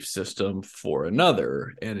one belief system for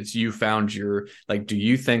another and it's you found your like do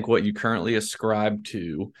you think what you currently ascribe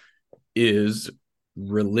to is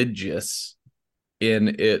religious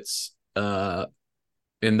in its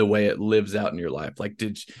in the way it lives out in your life like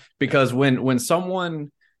did yeah, because when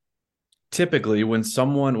someone typically when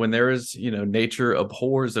there is nature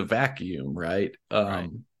abhors a vacuum, right?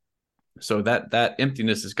 right. So that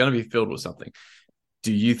emptiness is going to be filled with something.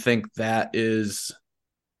 Do you think that is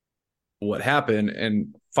what happened?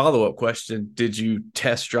 And follow-up question, did you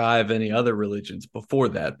test drive any other religions before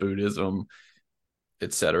that, Buddhism,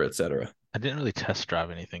 et cetera, et cetera? I didn't really test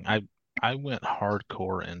drive anything. I went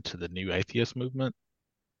hardcore into the new atheist movement,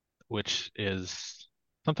 which is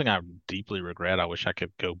something I deeply regret. I wish I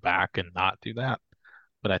could go back and not do that.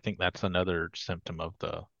 But I think that's another symptom of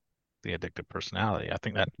the addictive personality. I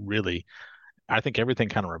think everything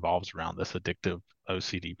kind of revolves around this addictive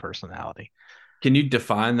OCD personality. Can you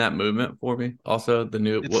define that movement for me? Also, the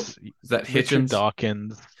new what It's is that Richard Hitchens?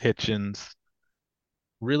 Dawkins, Hitchens,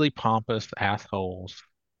 really pompous assholes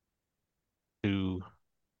who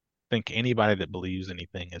think anybody that believes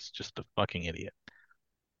anything is just a fucking idiot.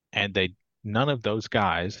 And none of those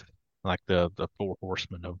guys, like the four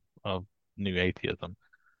horsemen of new atheism,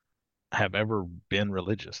 have ever been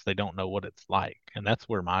religious. They don't know what it's like. And that's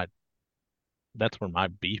where my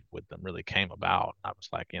beef with them really came about. I was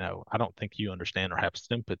like, I don't think you understand or have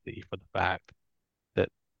sympathy for the fact that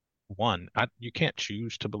you can't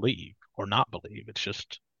choose to believe or not believe. It's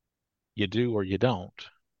just you do or you don't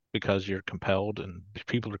because you're compelled, and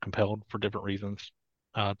people are compelled for different reasons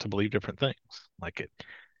to believe different things. Like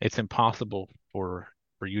it's impossible for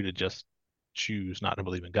you to just choose not to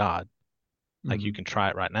believe in God. Like you Mhm. can try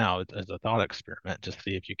it right now as a thought experiment, just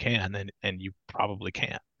see if you can, and you probably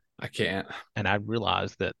can't. I can't. And I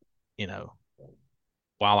realized that, you know,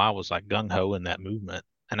 while I was like gung ho in that movement,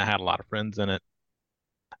 and I had a lot of friends in it,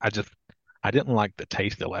 I just I didn't like the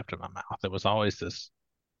taste it left in my mouth. There was always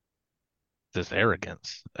this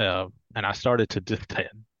arrogance, and I started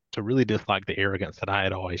to really dislike the arrogance that I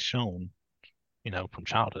had always shown, from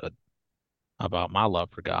childhood about my love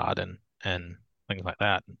for God and things like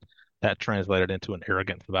that. And that translated into an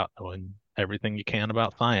arrogance about knowing everything you can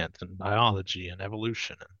about science and biology and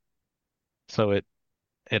evolution. And so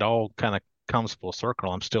it all kind of comes full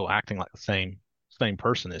circle. I'm still acting like the same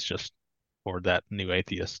person. It's just for that new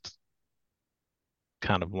atheist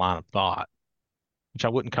kind of line of thought, which I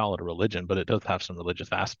wouldn't call it a religion, but it does have some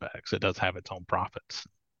religious aspects. It does have its own prophets.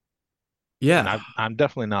 And Yeah. I'm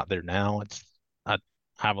definitely not there now. I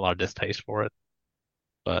have a lot of distaste for it,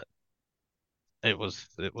 but it was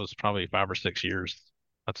probably 5 or 6 years.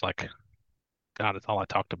 That's like God, it's all I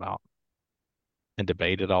talked about and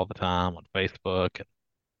debated all the time on Facebook. And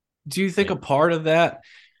Do you I think a mean, part of that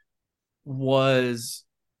was,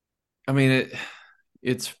 I mean,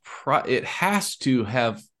 it has to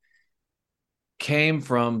have came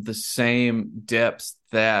from the same depths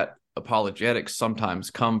that apologetics sometimes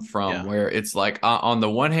come from, yeah, where it's like, on the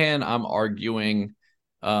one hand, I'm arguing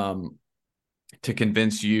um, to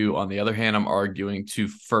convince you. On the other hand, I'm arguing to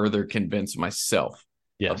further convince myself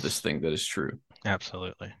of this yes, thing that is true.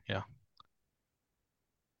 absolutely, yeah.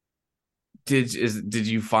 Did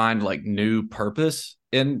you find like new purpose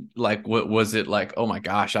in, like, what was it like? Oh my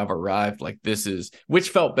gosh, I've arrived. Like, this is, which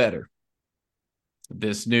felt better,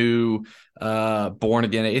 this new born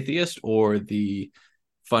again atheist or the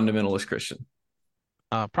fundamentalist Christian?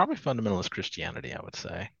 Probably fundamentalist Christianity, I would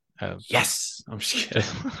say. Yes, I'm just kidding.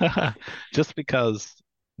 Just just because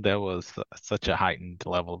there was such a heightened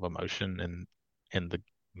level of emotion in the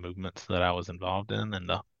movements that I was involved in and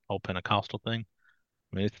the whole Pentecostal thing.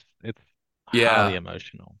 I mean, it's highly Yeah,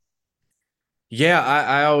 emotional. yeah.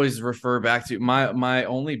 I always refer back to my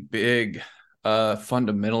only big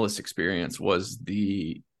fundamentalist experience was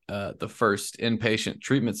the first inpatient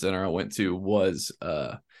treatment center I went to was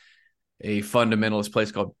a fundamentalist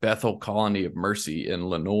place called Bethel Colony of Mercy in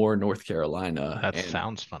Lenoir, North Carolina, That and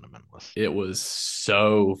sounds fundamentalist. it was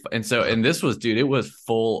and this was, dude, it was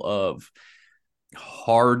full of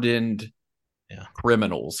hardened Yeah,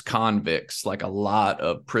 criminals, convicts, like a lot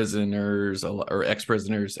of prisoners or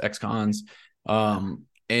ex-prisoners, ex-cons. yeah,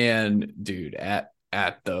 And dude, at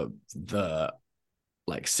the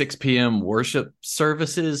like 6 p.m. worship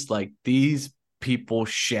services, like these people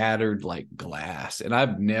shattered like glass. And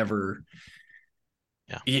I've never,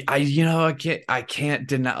 yeah, I can't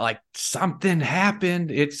deny, like, something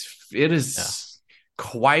happened. It yeah, is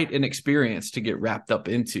quite an experience to get wrapped up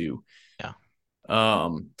into. yeah,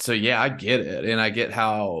 So yeah, I get it. And I get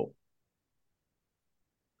how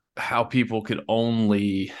people could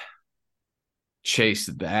only chase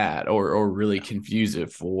that, or really yeah, confuse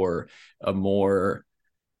it for a more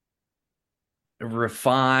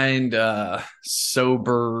refined,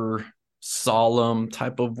 sober, solemn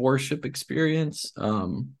type of worship experience.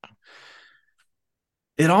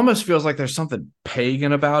 It almost feels like there's something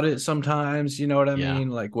pagan about it sometimes, you know what I yeah, mean?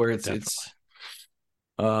 Like, where definitely.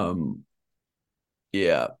 um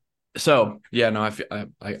yeah. So yeah, no,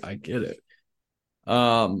 I get it.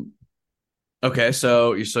 Um okay,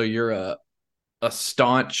 so you're a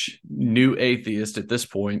staunch new atheist at this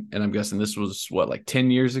point, and I'm guessing this was what, like 10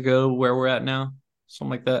 years ago, where we're at now? Something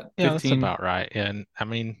like that. Yeah, that's 15. about right. And I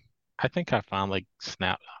mean, I think I finally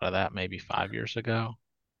snapped out of that maybe 5 years ago.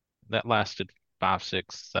 That lasted 5,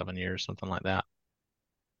 6, 7 years, something like that.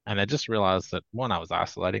 And I just realized that one, I was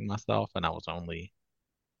isolating myself and I was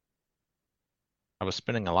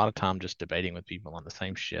spending a lot of time just debating with people on the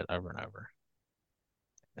same shit over and over.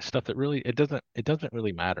 Stuff that really it doesn't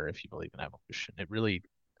really matter if you believe in evolution.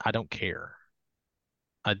 I don't care.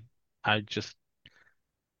 I I just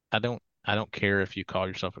I don't care if you call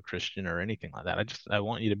yourself a Christian or anything like that. I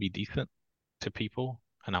want you to be decent to people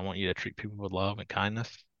and I want you to treat people with love and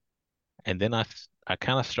kindness. And then I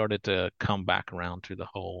kind of started to come back around to the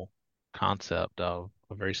whole concept of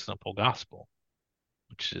a very simple gospel,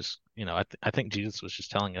 which is, I think Jesus was just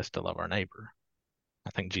telling us to love our neighbor. I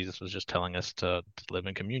think Jesus was just telling us to live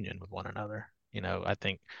in communion with one another. I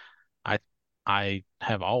think I I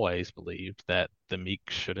have always believed that the meek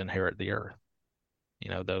should inherit the earth.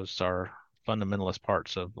 Those are fundamentalist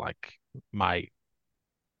parts of like my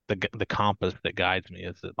the compass that guides me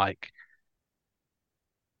is that like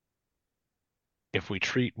if we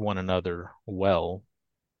treat one another well,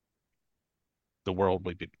 the world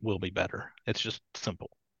will be better. It's just simple.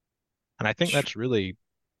 And I think that's really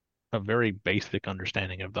a very basic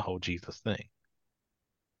understanding of the whole Jesus thing.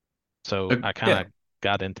 So I kind Yeah. of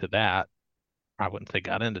got into that. I wouldn't say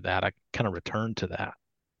got into that. I kind of returned to that.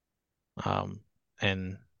 Um,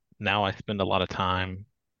 and now I spend a lot of time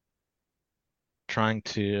trying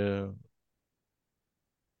to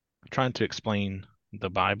trying to explain the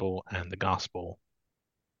Bible and the gospel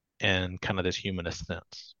in kind of this humanist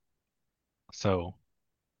sense. So,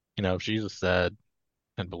 if Jesus said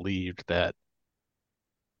and believed that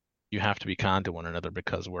you have to be kind to one another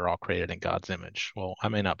because we're all created in God's image. Well, I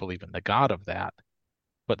may not believe in the God of that,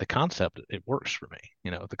 but the concept, it works for me.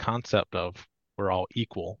 The concept of we're all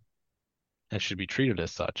equal and should be treated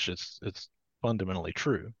as such it's fundamentally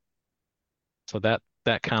true. So that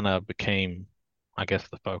kind of became, I guess,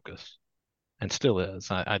 the focus and still is.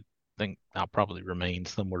 I think I'll probably remain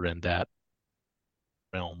somewhere in that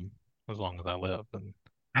realm as long as I live. And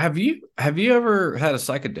Have you ever had a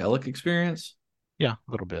psychedelic experience? yeah,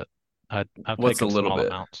 a little bit. I've What's a taken little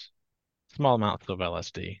bit? small amounts of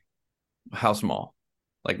LSD, How small?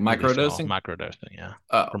 Like really small, microdosing? microdosing, yeah,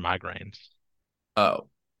 for Oh, migraines. oh.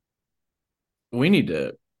 We need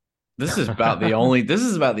to. This is about the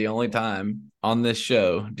only time on this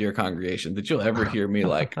show, dear congregation, that you'll ever hear me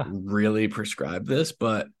like really prescribe this.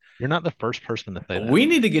 But You're not the first person to say that. we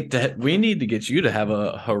need to get you to have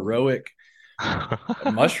a heroic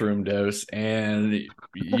mushroom dose, and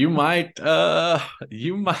you might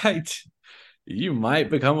you might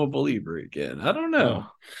become a believer again. I don't know.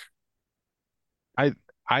 Oh, I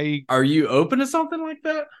I Are you open to something like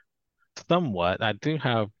that? somewhat I do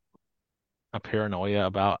have a paranoia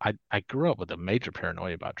about I grew up with a major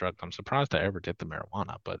paranoia about drugs. I'm surprised I ever did the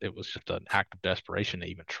marijuana, but it was just an act of desperation to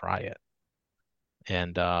even try it.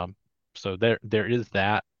 And so there is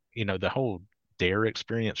that, the whole dare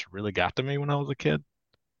experience really got to me when I was a kid.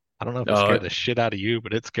 I don't know if it Oh scared the shit out of you,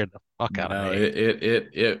 but it scared the fuck out of no, me.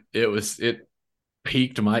 it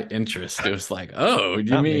piqued my interest. It was like, oh,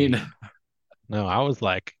 you Not me. mean No, I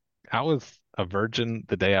was a virgin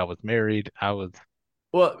the day I was married.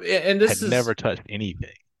 well? And Had this is never touched anything.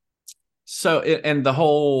 so, and the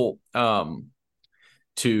whole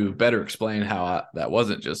to better explain how that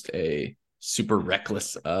wasn't just a super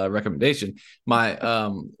reckless recommendation. My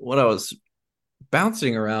what I was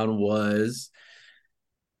bouncing around was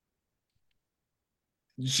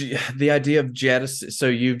the idea of jettison. So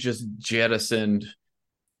you've just jettisoned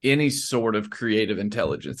any sort of creative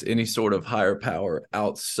intelligence, any sort of higher power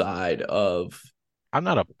outside of I'm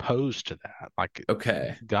not opposed to that. Like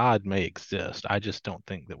okay. God may exist. I just don't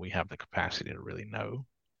think that we have the capacity to really know.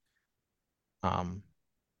 Um,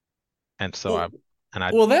 and so Well,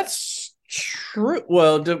 I well, that's true.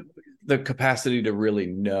 Well, the capacity to really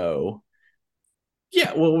know.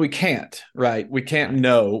 Yeah, well, we can't, right? We can't right.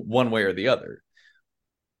 know one way or the other.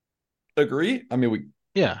 Agree? I mean, we.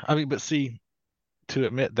 Yeah, I mean, but see, to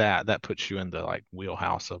admit that puts you in the like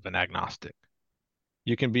wheelhouse of an agnostic.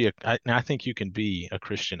 You can be and I think you can be a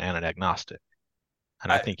Christian and an agnostic,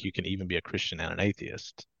 and I I, think you can even be a Christian and an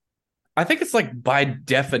atheist. I think it's like by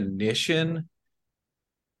definition,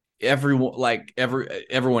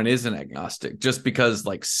 everyone is an agnostic, just because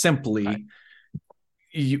like Right. simply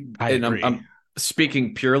you I and agree. I'm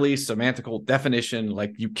speaking purely semantical definition,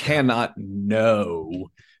 like you Yeah, cannot know.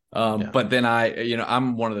 yeah, But then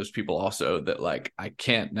I'm one of those people also that like I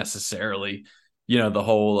can't necessarily, the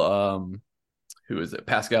whole who is it,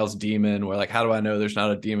 Pascal's demon, where like how do I know there's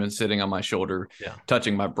not a demon sitting on my shoulder yeah,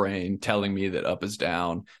 touching my brain telling me that up is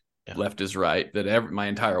down, yeah. left is right, that my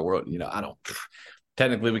entire world, I don't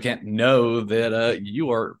technically we can't know that you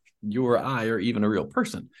or I or even a real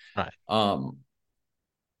person. Right. um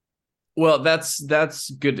well, that's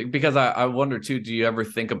good because I wonder too, do you ever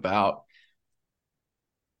think about,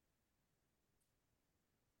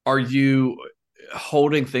 are you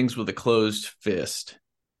holding things with a closed fist,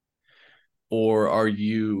 or are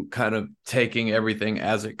you kind of taking everything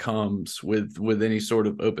as it comes with any sort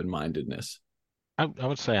of open-mindedness? I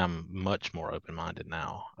would say I'm much more open-minded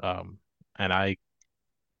now. And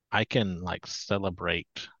I can like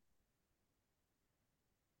celebrate.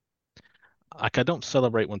 Like I don't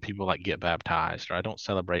celebrate when people like get baptized, or I don't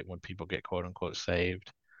celebrate when people get quote unquote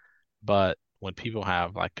saved. But when people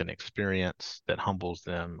have like an experience that humbles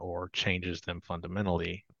them or changes them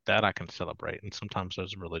fundamentally, that I can celebrate. And sometimes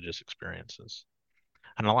those are religious experiences.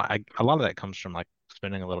 And a lot of that comes from like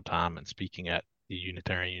spending a little time and speaking at the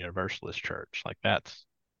Unitarian Universalist Church. Like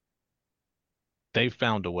they've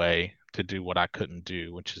found a way to do what I couldn't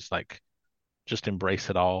do, which is like just embrace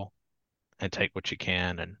it all and take what you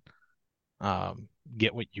can and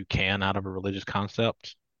get what you can out of a religious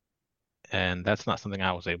concept. And that's not something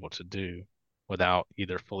I was able to do without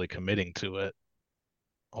either fully committing to it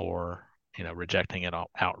or, rejecting it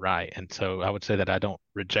outright. And so I would say that I don't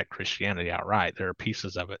reject Christianity outright. There are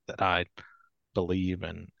pieces of it that I believe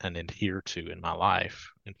and adhere to in my life.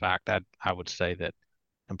 In fact, I would say that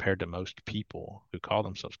compared to most people who call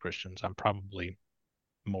themselves Christians, I'm probably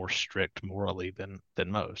more strict morally than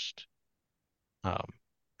most. Um,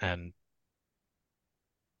 and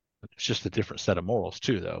it's just a different set of morals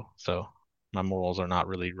too, though. So my morals are not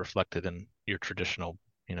really reflected in your traditional,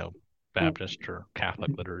 you know, Baptist or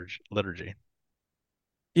Catholic liturgy.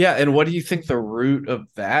 Yeah, and what do you think the root of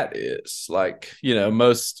that is? Like,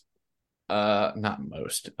 most not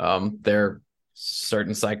most. There are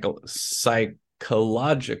certain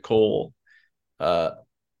psychological uh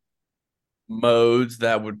modes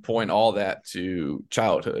that would point all that to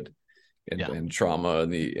childhood Yeah. and trauma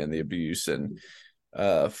and the abuse and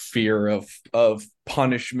fear of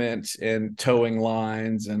punishment and towing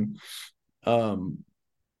lines and um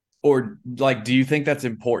or like do you think that's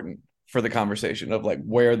important for the conversation of like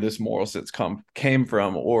where this moral sense came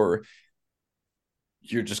from, or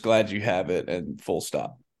you're just glad you have it and full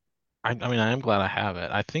stop? I mean, I am glad I have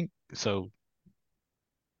it. I think so.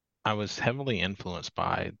 I was heavily influenced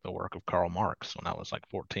by the work of Karl Marx when I was like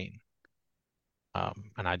 14.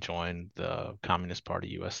 And I joined the Communist Party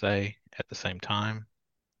USA at the same time.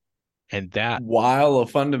 And that, While a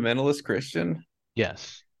fundamentalist Christian?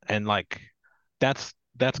 yes. And like that's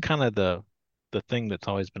kind of the thing that's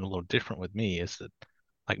always been a little different with me is that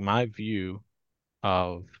like my view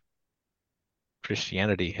of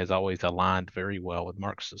Christianity has always aligned very well with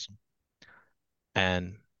Marxism.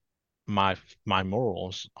 And my my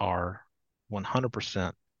morals are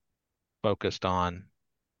 100% focused on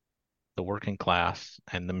the working class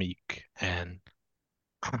and the meek and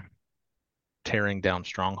tearing down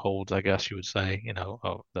strongholds, I guess you would say,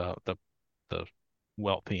 of the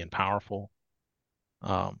wealthy and powerful.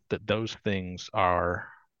 That those things are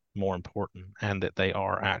more important and that they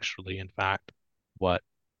are actually, in fact, what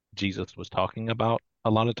Jesus was talking about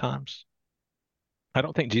a lot of times. I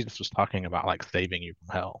don't think Jesus was talking about like saving you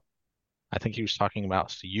from hell. I think he was talking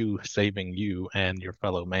about you saving you and your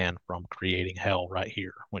fellow man from creating hell right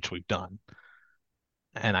here, which we've done.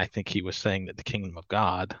 And I think he was saying that the kingdom of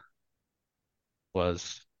God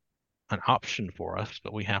was an option for us,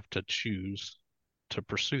 but we have to choose to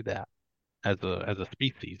pursue that as a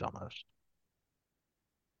species almost.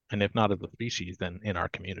 And if not as a species, then in our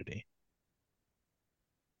community.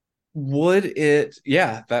 Would it,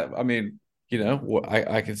 yeah, that, I mean,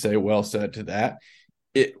 I can say well said to that.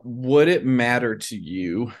 Would it matter to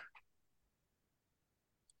you?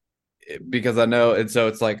 Because I know, and so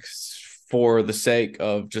it's like, for the sake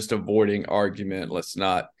of just avoiding argument, let's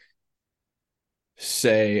not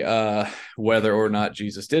say whether or not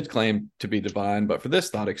Jesus did claim to be divine, but for this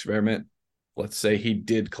thought experiment, let's say he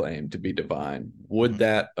did claim to be divine. Would Mhm.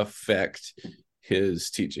 that affect his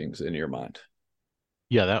teachings in your mind?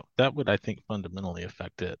 Yeah, that would I think fundamentally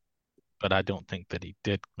affect it, but I don't think that he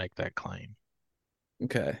did make that claim.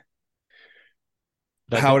 Okay.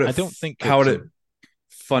 But I don't think How would it's it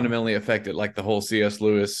fundamentally affect it? Like the whole C.S.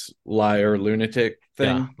 Lewis liar lunatic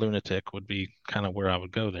yeah, thing? lunatic would be kind of where I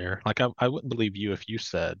would go there. Like I wouldn't believe you if you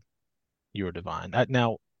said you were divine.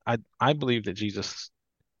 Now I believe that Jesus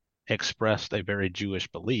expressed a very Jewish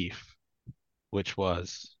belief, which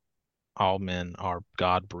was all men are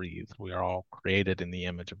God breathed. We are all created in the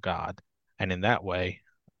image of God. And in that way,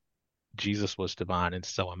 Jesus was divine, and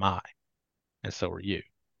so am I, and so are you.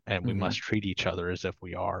 And we must Mm-hmm. treat each other as if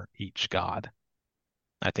we are each God.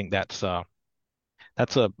 I think that's a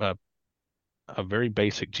very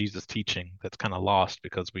basic Jesus teaching that's kind of lost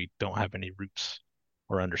because we don't have any roots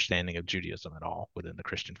or understanding of Judaism at all within the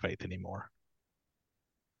Christian faith anymore.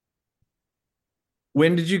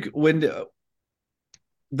 When did you when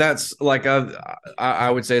that's like I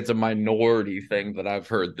would say it's a minority thing that I've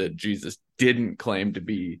heard that Jesus didn't claim to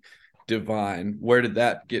be divine. Where did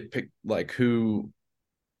that get picked? Like who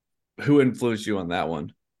influenced you on that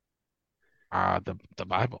one? The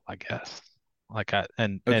Bible, I guess. Like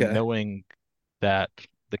and Okay. knowing that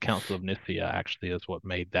the Council of Nicaea actually is what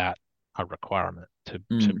made that a requirement to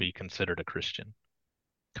Mm. be considered a Christian.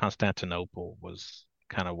 Constantinople was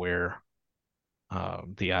kind of where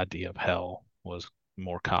the idea of hell was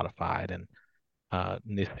more codified, and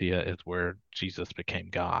Nicaea is where Jesus became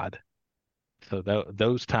God. So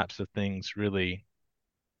those types of things really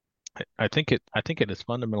I think it is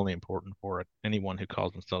fundamentally important for anyone who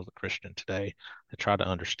calls themselves a Christian today to try to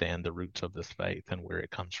understand the roots of this faith and where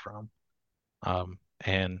it comes from,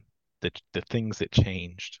 and the things that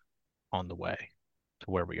changed on the way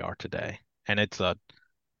to where we are today. And it's a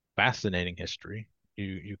fascinating history.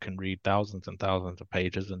 You can read thousands and thousands of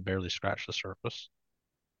pages and barely scratch the surface.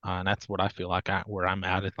 And that's what I feel like where I'm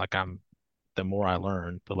at. It's like the more I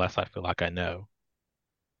learn, the less I feel like I know.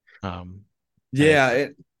 Um, and Yeah,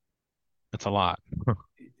 it's a lot.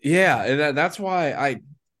 yeah, and that's why I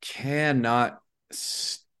cannot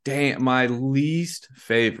stand my least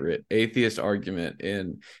favorite atheist argument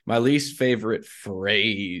and my least favorite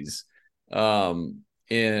phrase um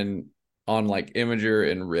in on like Imager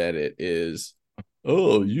and Reddit is,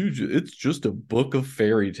 oh, it's just a book of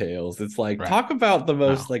fairy tales. It's like, Right. talk about the No.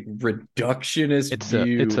 most like reductionist It's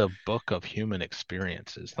view. a book of human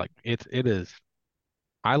experiences. Like it is.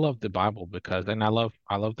 I love the Bible because, and I love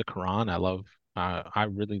the Quran.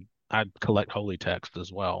 I collect holy text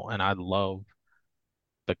as well, and I love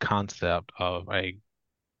the concept of a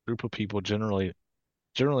group of people. Generally,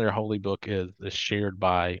 a holy book is shared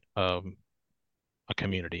by a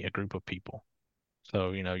community, a group of people.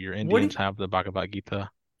 So, your What do Indians you, have the Bhagavad Gita,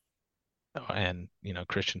 and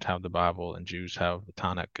Christians have the Bible, and Jews have the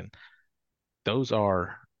Tanakh, and those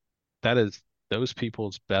are that is those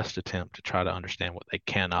people's best attempt to try to understand what they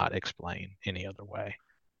cannot explain any other way.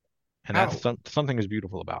 And that's how something is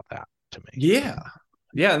beautiful about that to me. yeah.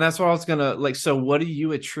 Yeah, and that's what I was gonna like. So what do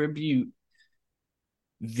you attribute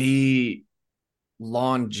the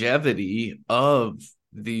longevity of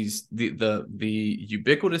the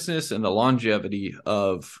ubiquitousness and the longevity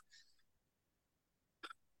of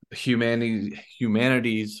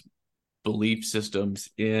humanity's belief systems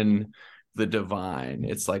in the divine?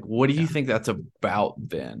 It's like, what do you Yeah. think that's about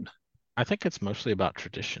then? I think it's mostly about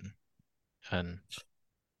tradition. And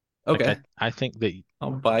like Okay, I think that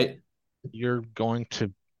I'll bite. you're going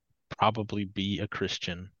to probably be a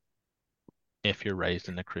Christian if you're raised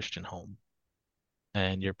in a Christian home.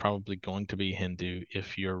 And you're probably going to be Hindu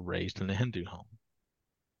if you're raised in a Hindu home.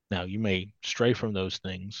 Now, you may stray from those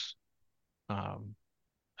things um,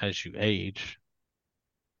 as you age,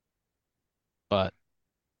 but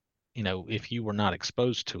if you were not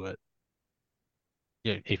exposed to it,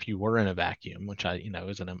 if you were in a vacuum, which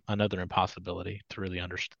is another impossibility to really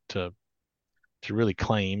understand, to really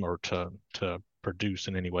claim or to produce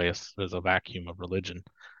in any way as a vacuum of religion.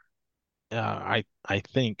 I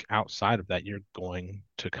think outside of that, you're going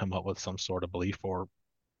to come up with some sort of belief or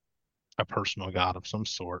a personal God of some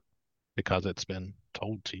sort because it's been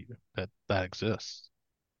told to you that that exists.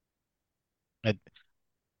 And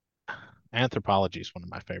anthropology is one of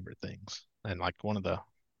my favorite things, and like one of the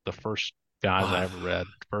first guys I ever read,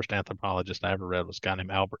 first anthropologist I ever read was a guy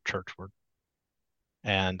named Albert Churchward,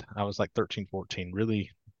 and I was like 13, 14,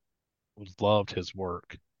 really loved his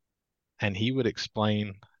work, and he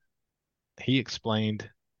explained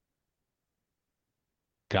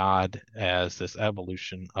God as this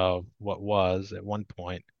evolution of what was at one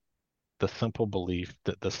point the simple belief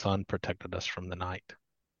that the sun protected us from the night.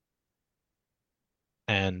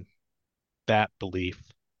 And that belief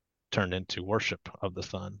turned into worship of the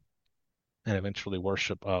sun and eventually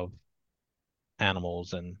worship of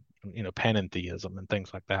animals and panentheism and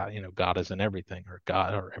things like that. God is in everything, or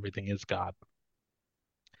God, or everything is God.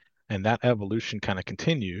 And that evolution kind of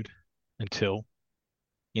continued until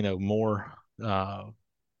more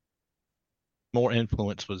more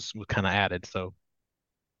influence was kind of added. So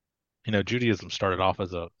Judaism started off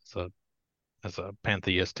as a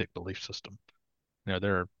pantheistic belief system.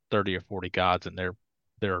 There are 30 or 40 gods in their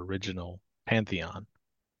original pantheon,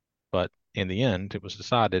 but in the end, it was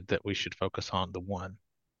decided that we should focus on the one,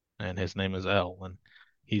 and his name is El, and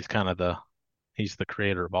he's kind of he's the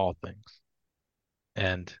creator of all things.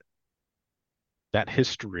 And that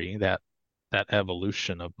history, that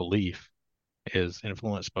evolution of belief is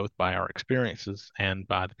influenced both by our experiences and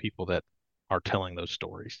by the people that are telling those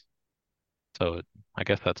stories. So I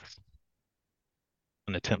guess that's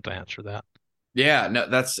an attempt to answer that. Yeah, no,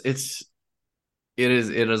 it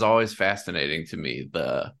is always fascinating to me,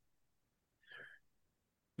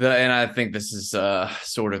 and I think this is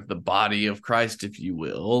sort of the body of Christ, if you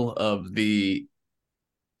will, of the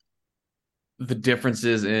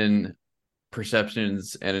differences in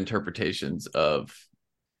perceptions and interpretations of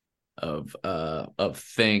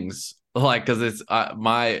things, like, because it's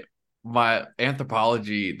my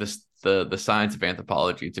anthropology, the science of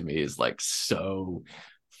anthropology to me is like so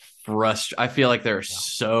frustrating. I feel like there are Yeah.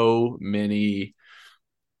 so many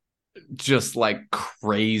just like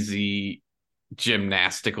crazy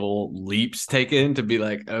gymnastical leaps taken to be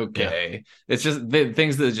like, Yeah. okay, it's just the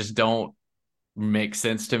things that just don't make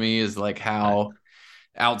sense to me is like Right. how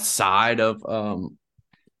outside of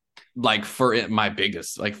like for it, my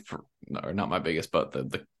biggest like for or not my biggest, but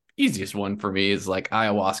the easiest one for me is like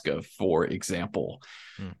ayahuasca, for example,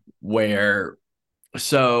 Mm. where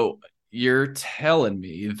so you're telling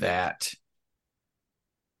me that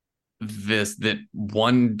that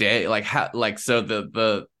one day like how like so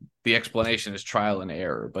the explanation is trial and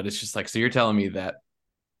error, but it's just like so you're telling me that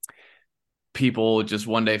people just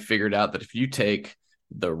one day figured out that if you take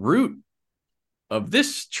the root of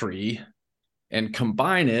this tree and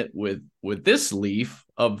combine it with this leaf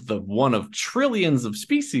of the one of trillions of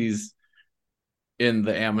species in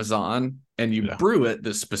the Amazon and you Yeah. brew it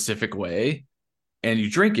this specific way and you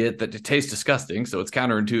drink it, that it tastes disgusting, so it's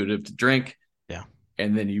counterintuitive to drink, Yeah.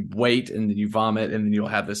 and then you wait and then you vomit and then you'll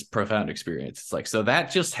have this profound experience. It's like so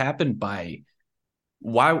that just happened by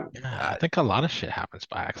why Yeah. I uh, think a lot of shit happens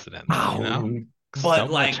by accident, oh, So but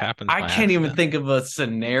much like happens I by can't even accident. think of a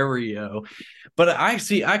scenario. But I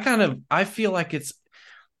see I kind of I feel like it's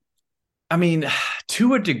I mean,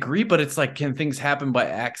 to a degree, but it's like, can things happen by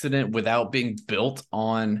accident without being built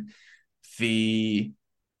on the?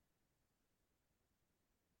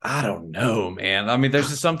 I don't know, man. I mean, there's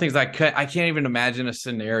just some things I can't even imagine a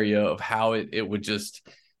scenario of how it would just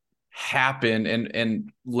happen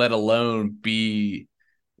and let alone be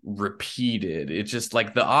repeated. It's just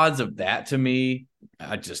like the odds of that to me,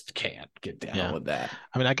 I just can't get down Yeah. with that.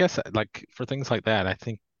 I mean, I guess like for things like that, I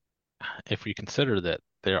think if we consider that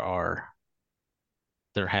there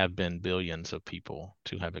have been billions of people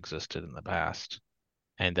to have existed in the past,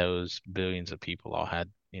 and those billions of people all had,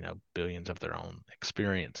 billions of their own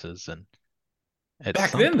experiences, and at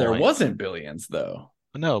Back some then, there point, wasn't billions, though.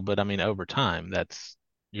 no, but I mean, over time,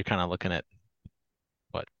 you're kind of looking at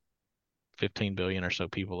what 15 billion or so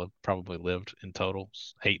people have probably lived in total.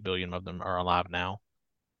 8 billion of them are alive now.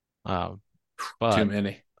 Uh, Too but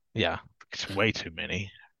many. yeah, it's way too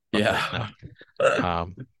many. Fuckers, no. Yeah.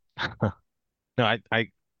 Um, no, I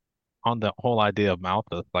on the whole idea of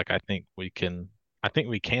Malthus, like I think we can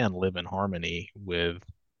live in harmony with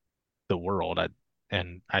the world.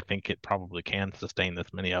 And I think it probably can sustain this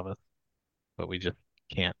many of us, but we just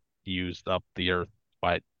can't use up the earth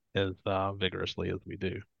quite as vigorously as we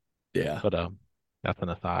do. Yeah. But that's an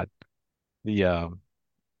aside. The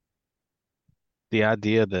the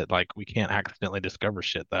idea that like we can't accidentally discover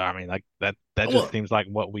shit though. I mean, like that just Well, seems like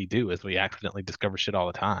what we do is we accidentally discover shit all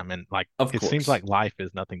the time, and like of it seems course. like life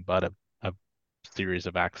is nothing but a series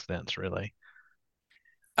of accidents, really.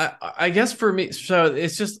 I guess for me, so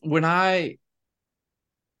it's just when I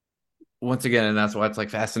once again, and that's why it's like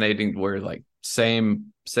fascinating where like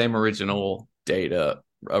same original data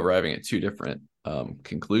arriving at two different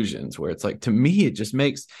conclusions. Where it's like to me, it just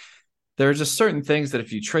makes there are just certain things that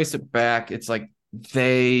if you trace it back, it's like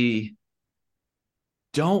they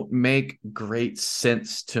don't make great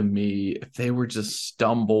sense to me if they were just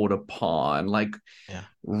stumbled upon, like Yeah,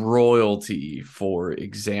 royalty, for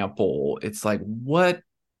example. It's like what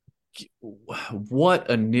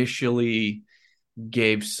initially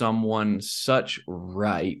gave someone such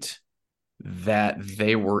right that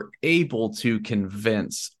they were able to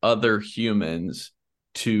convince other humans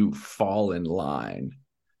to fall in line.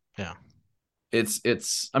 yeah,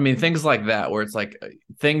 It's I mean things like that where it's like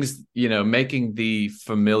things, making the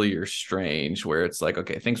familiar strange, where it's like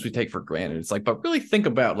okay, things we take for granted, it's like but really think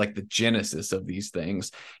about like the genesis of these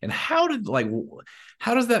things and how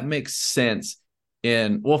does that make sense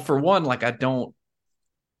in, well, for one, like I don't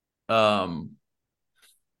um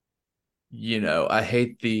I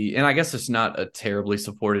hate and I guess it's not a terribly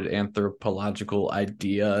supported anthropological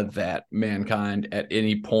idea that mankind at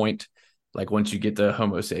any point, like once you get to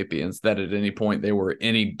Homo sapiens, that at any point they were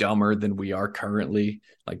any dumber than we are currently.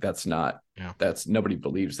 Like yeah. that's nobody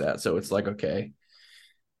believes that. So it's like, okay,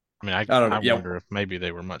 I mean, I I don't know. I Yeah, wonder if maybe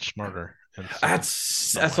they were much smarter in some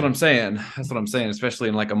that's what I'm ways. saying. That's what I'm saying, especially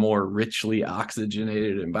in like a more richly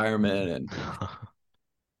oxygenated environment and,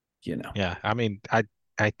 you know, Yeah, I mean,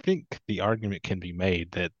 I think the argument can be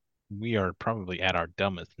made that we are probably at our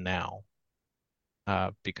dumbest now,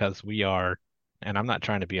 because we are, and I'm not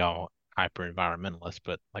trying to be all hyper environmentalist,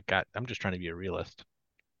 but like I'm just trying to be a realist.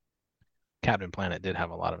 Captain Planet did have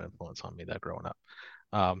a lot of influence on me that growing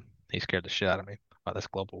up. He scared the shit out of me about this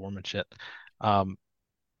global warming shit. Um,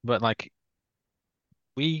 but like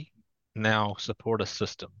we now support a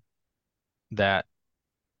system that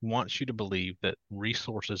wants you to believe that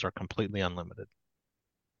resources are completely unlimited,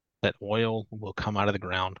 that oil will come out of the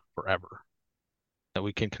ground forever, that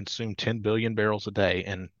we can consume 10 billion barrels a day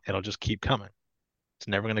and it'll just keep coming. It's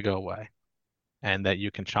never going to go away. and that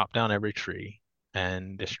you can chop down every tree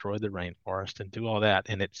and destroy the rainforest and do all that,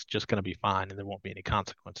 and it's just going to be fine, and there won't be any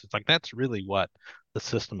consequences. Like that's really what the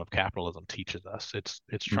system of capitalism teaches us. It's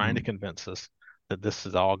trying to Hmm. convince us that this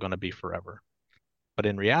is all going to be forever. But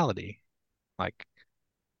in reality, like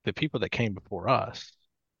the people that came before us,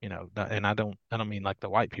 and I don't mean like the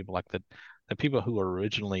white people, like the people who were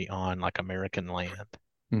originally on like American land,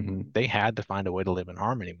 Hmm. they had to find a way to live in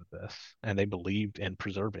harmony with this, and they believed in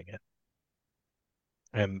preserving it.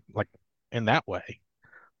 And like in that way,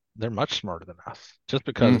 they're much smarter than us. Just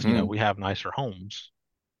because, Hmm. we have nicer homes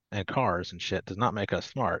and cars and shit does not make us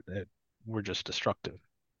smart. We're just destructive.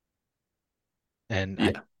 And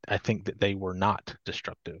Yeah. I think that they were not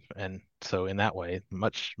destructive. And so in that way,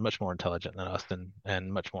 much, much more intelligent than us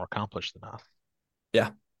and much more accomplished than us.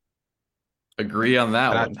 Yeah. Agree on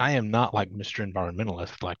that And one. I am not like Mr.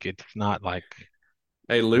 Environmentalist. Like it's not like,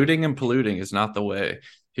 Hey, you know, looting and polluting is not the way.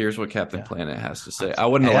 Here's what Captain yeah. Planet has to say. It's S. I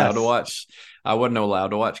wasn't allowed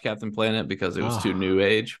to watch Captain Planet because it was too Oh, new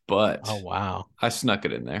age, but oh wow. I snuck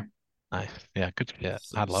it in there. Nice. Yeah, good shit.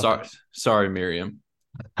 So, I love it. sorry, Miriam.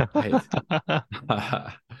 I hate.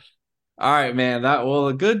 All right, man.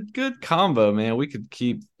 A good combo, man. We could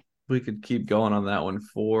keep going on that one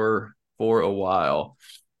for a while.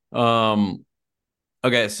 Um,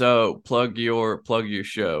 okay, so plug your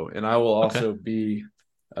show, and I will Okay. also be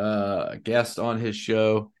a guest on his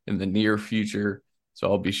show in the near future. So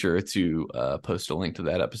I'll be sure to post a link to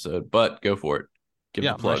that episode. But go for it. Give the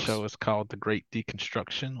Yeah, my plugs. show is called The Great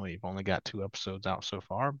Deconstruction. We've only got 2 episodes out so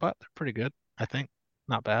far, but they're pretty good, I think.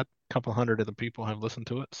 Not bad. A couple hundred of the people have listened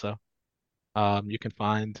to it, so you can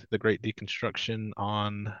find The Great Deconstruction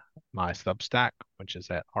on my Substack, which is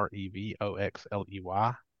at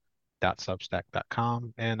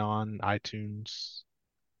revoxley.substack.com, and on iTunes,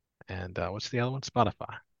 and what's the other one?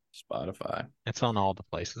 Spotify. Spotify. It's on all the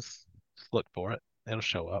places. Just look for it. It'll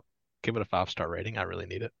show up. Give it a 5-star rating. I really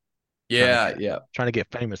need it. Trying to Yeah, yeah. trying to get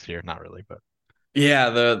famous here. Not really, but Yeah,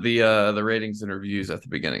 the ratings and reviews at the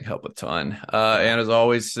beginning help a ton. yeah. And as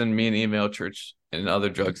always, send me an email, church and other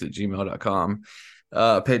drugs at gmail.com,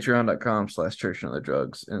 patreon.com/church and other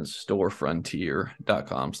drugs, and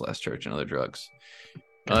storefrontier.com/church and other drugs.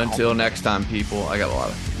 Get on. Until next time, people, I got a lot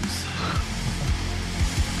of things.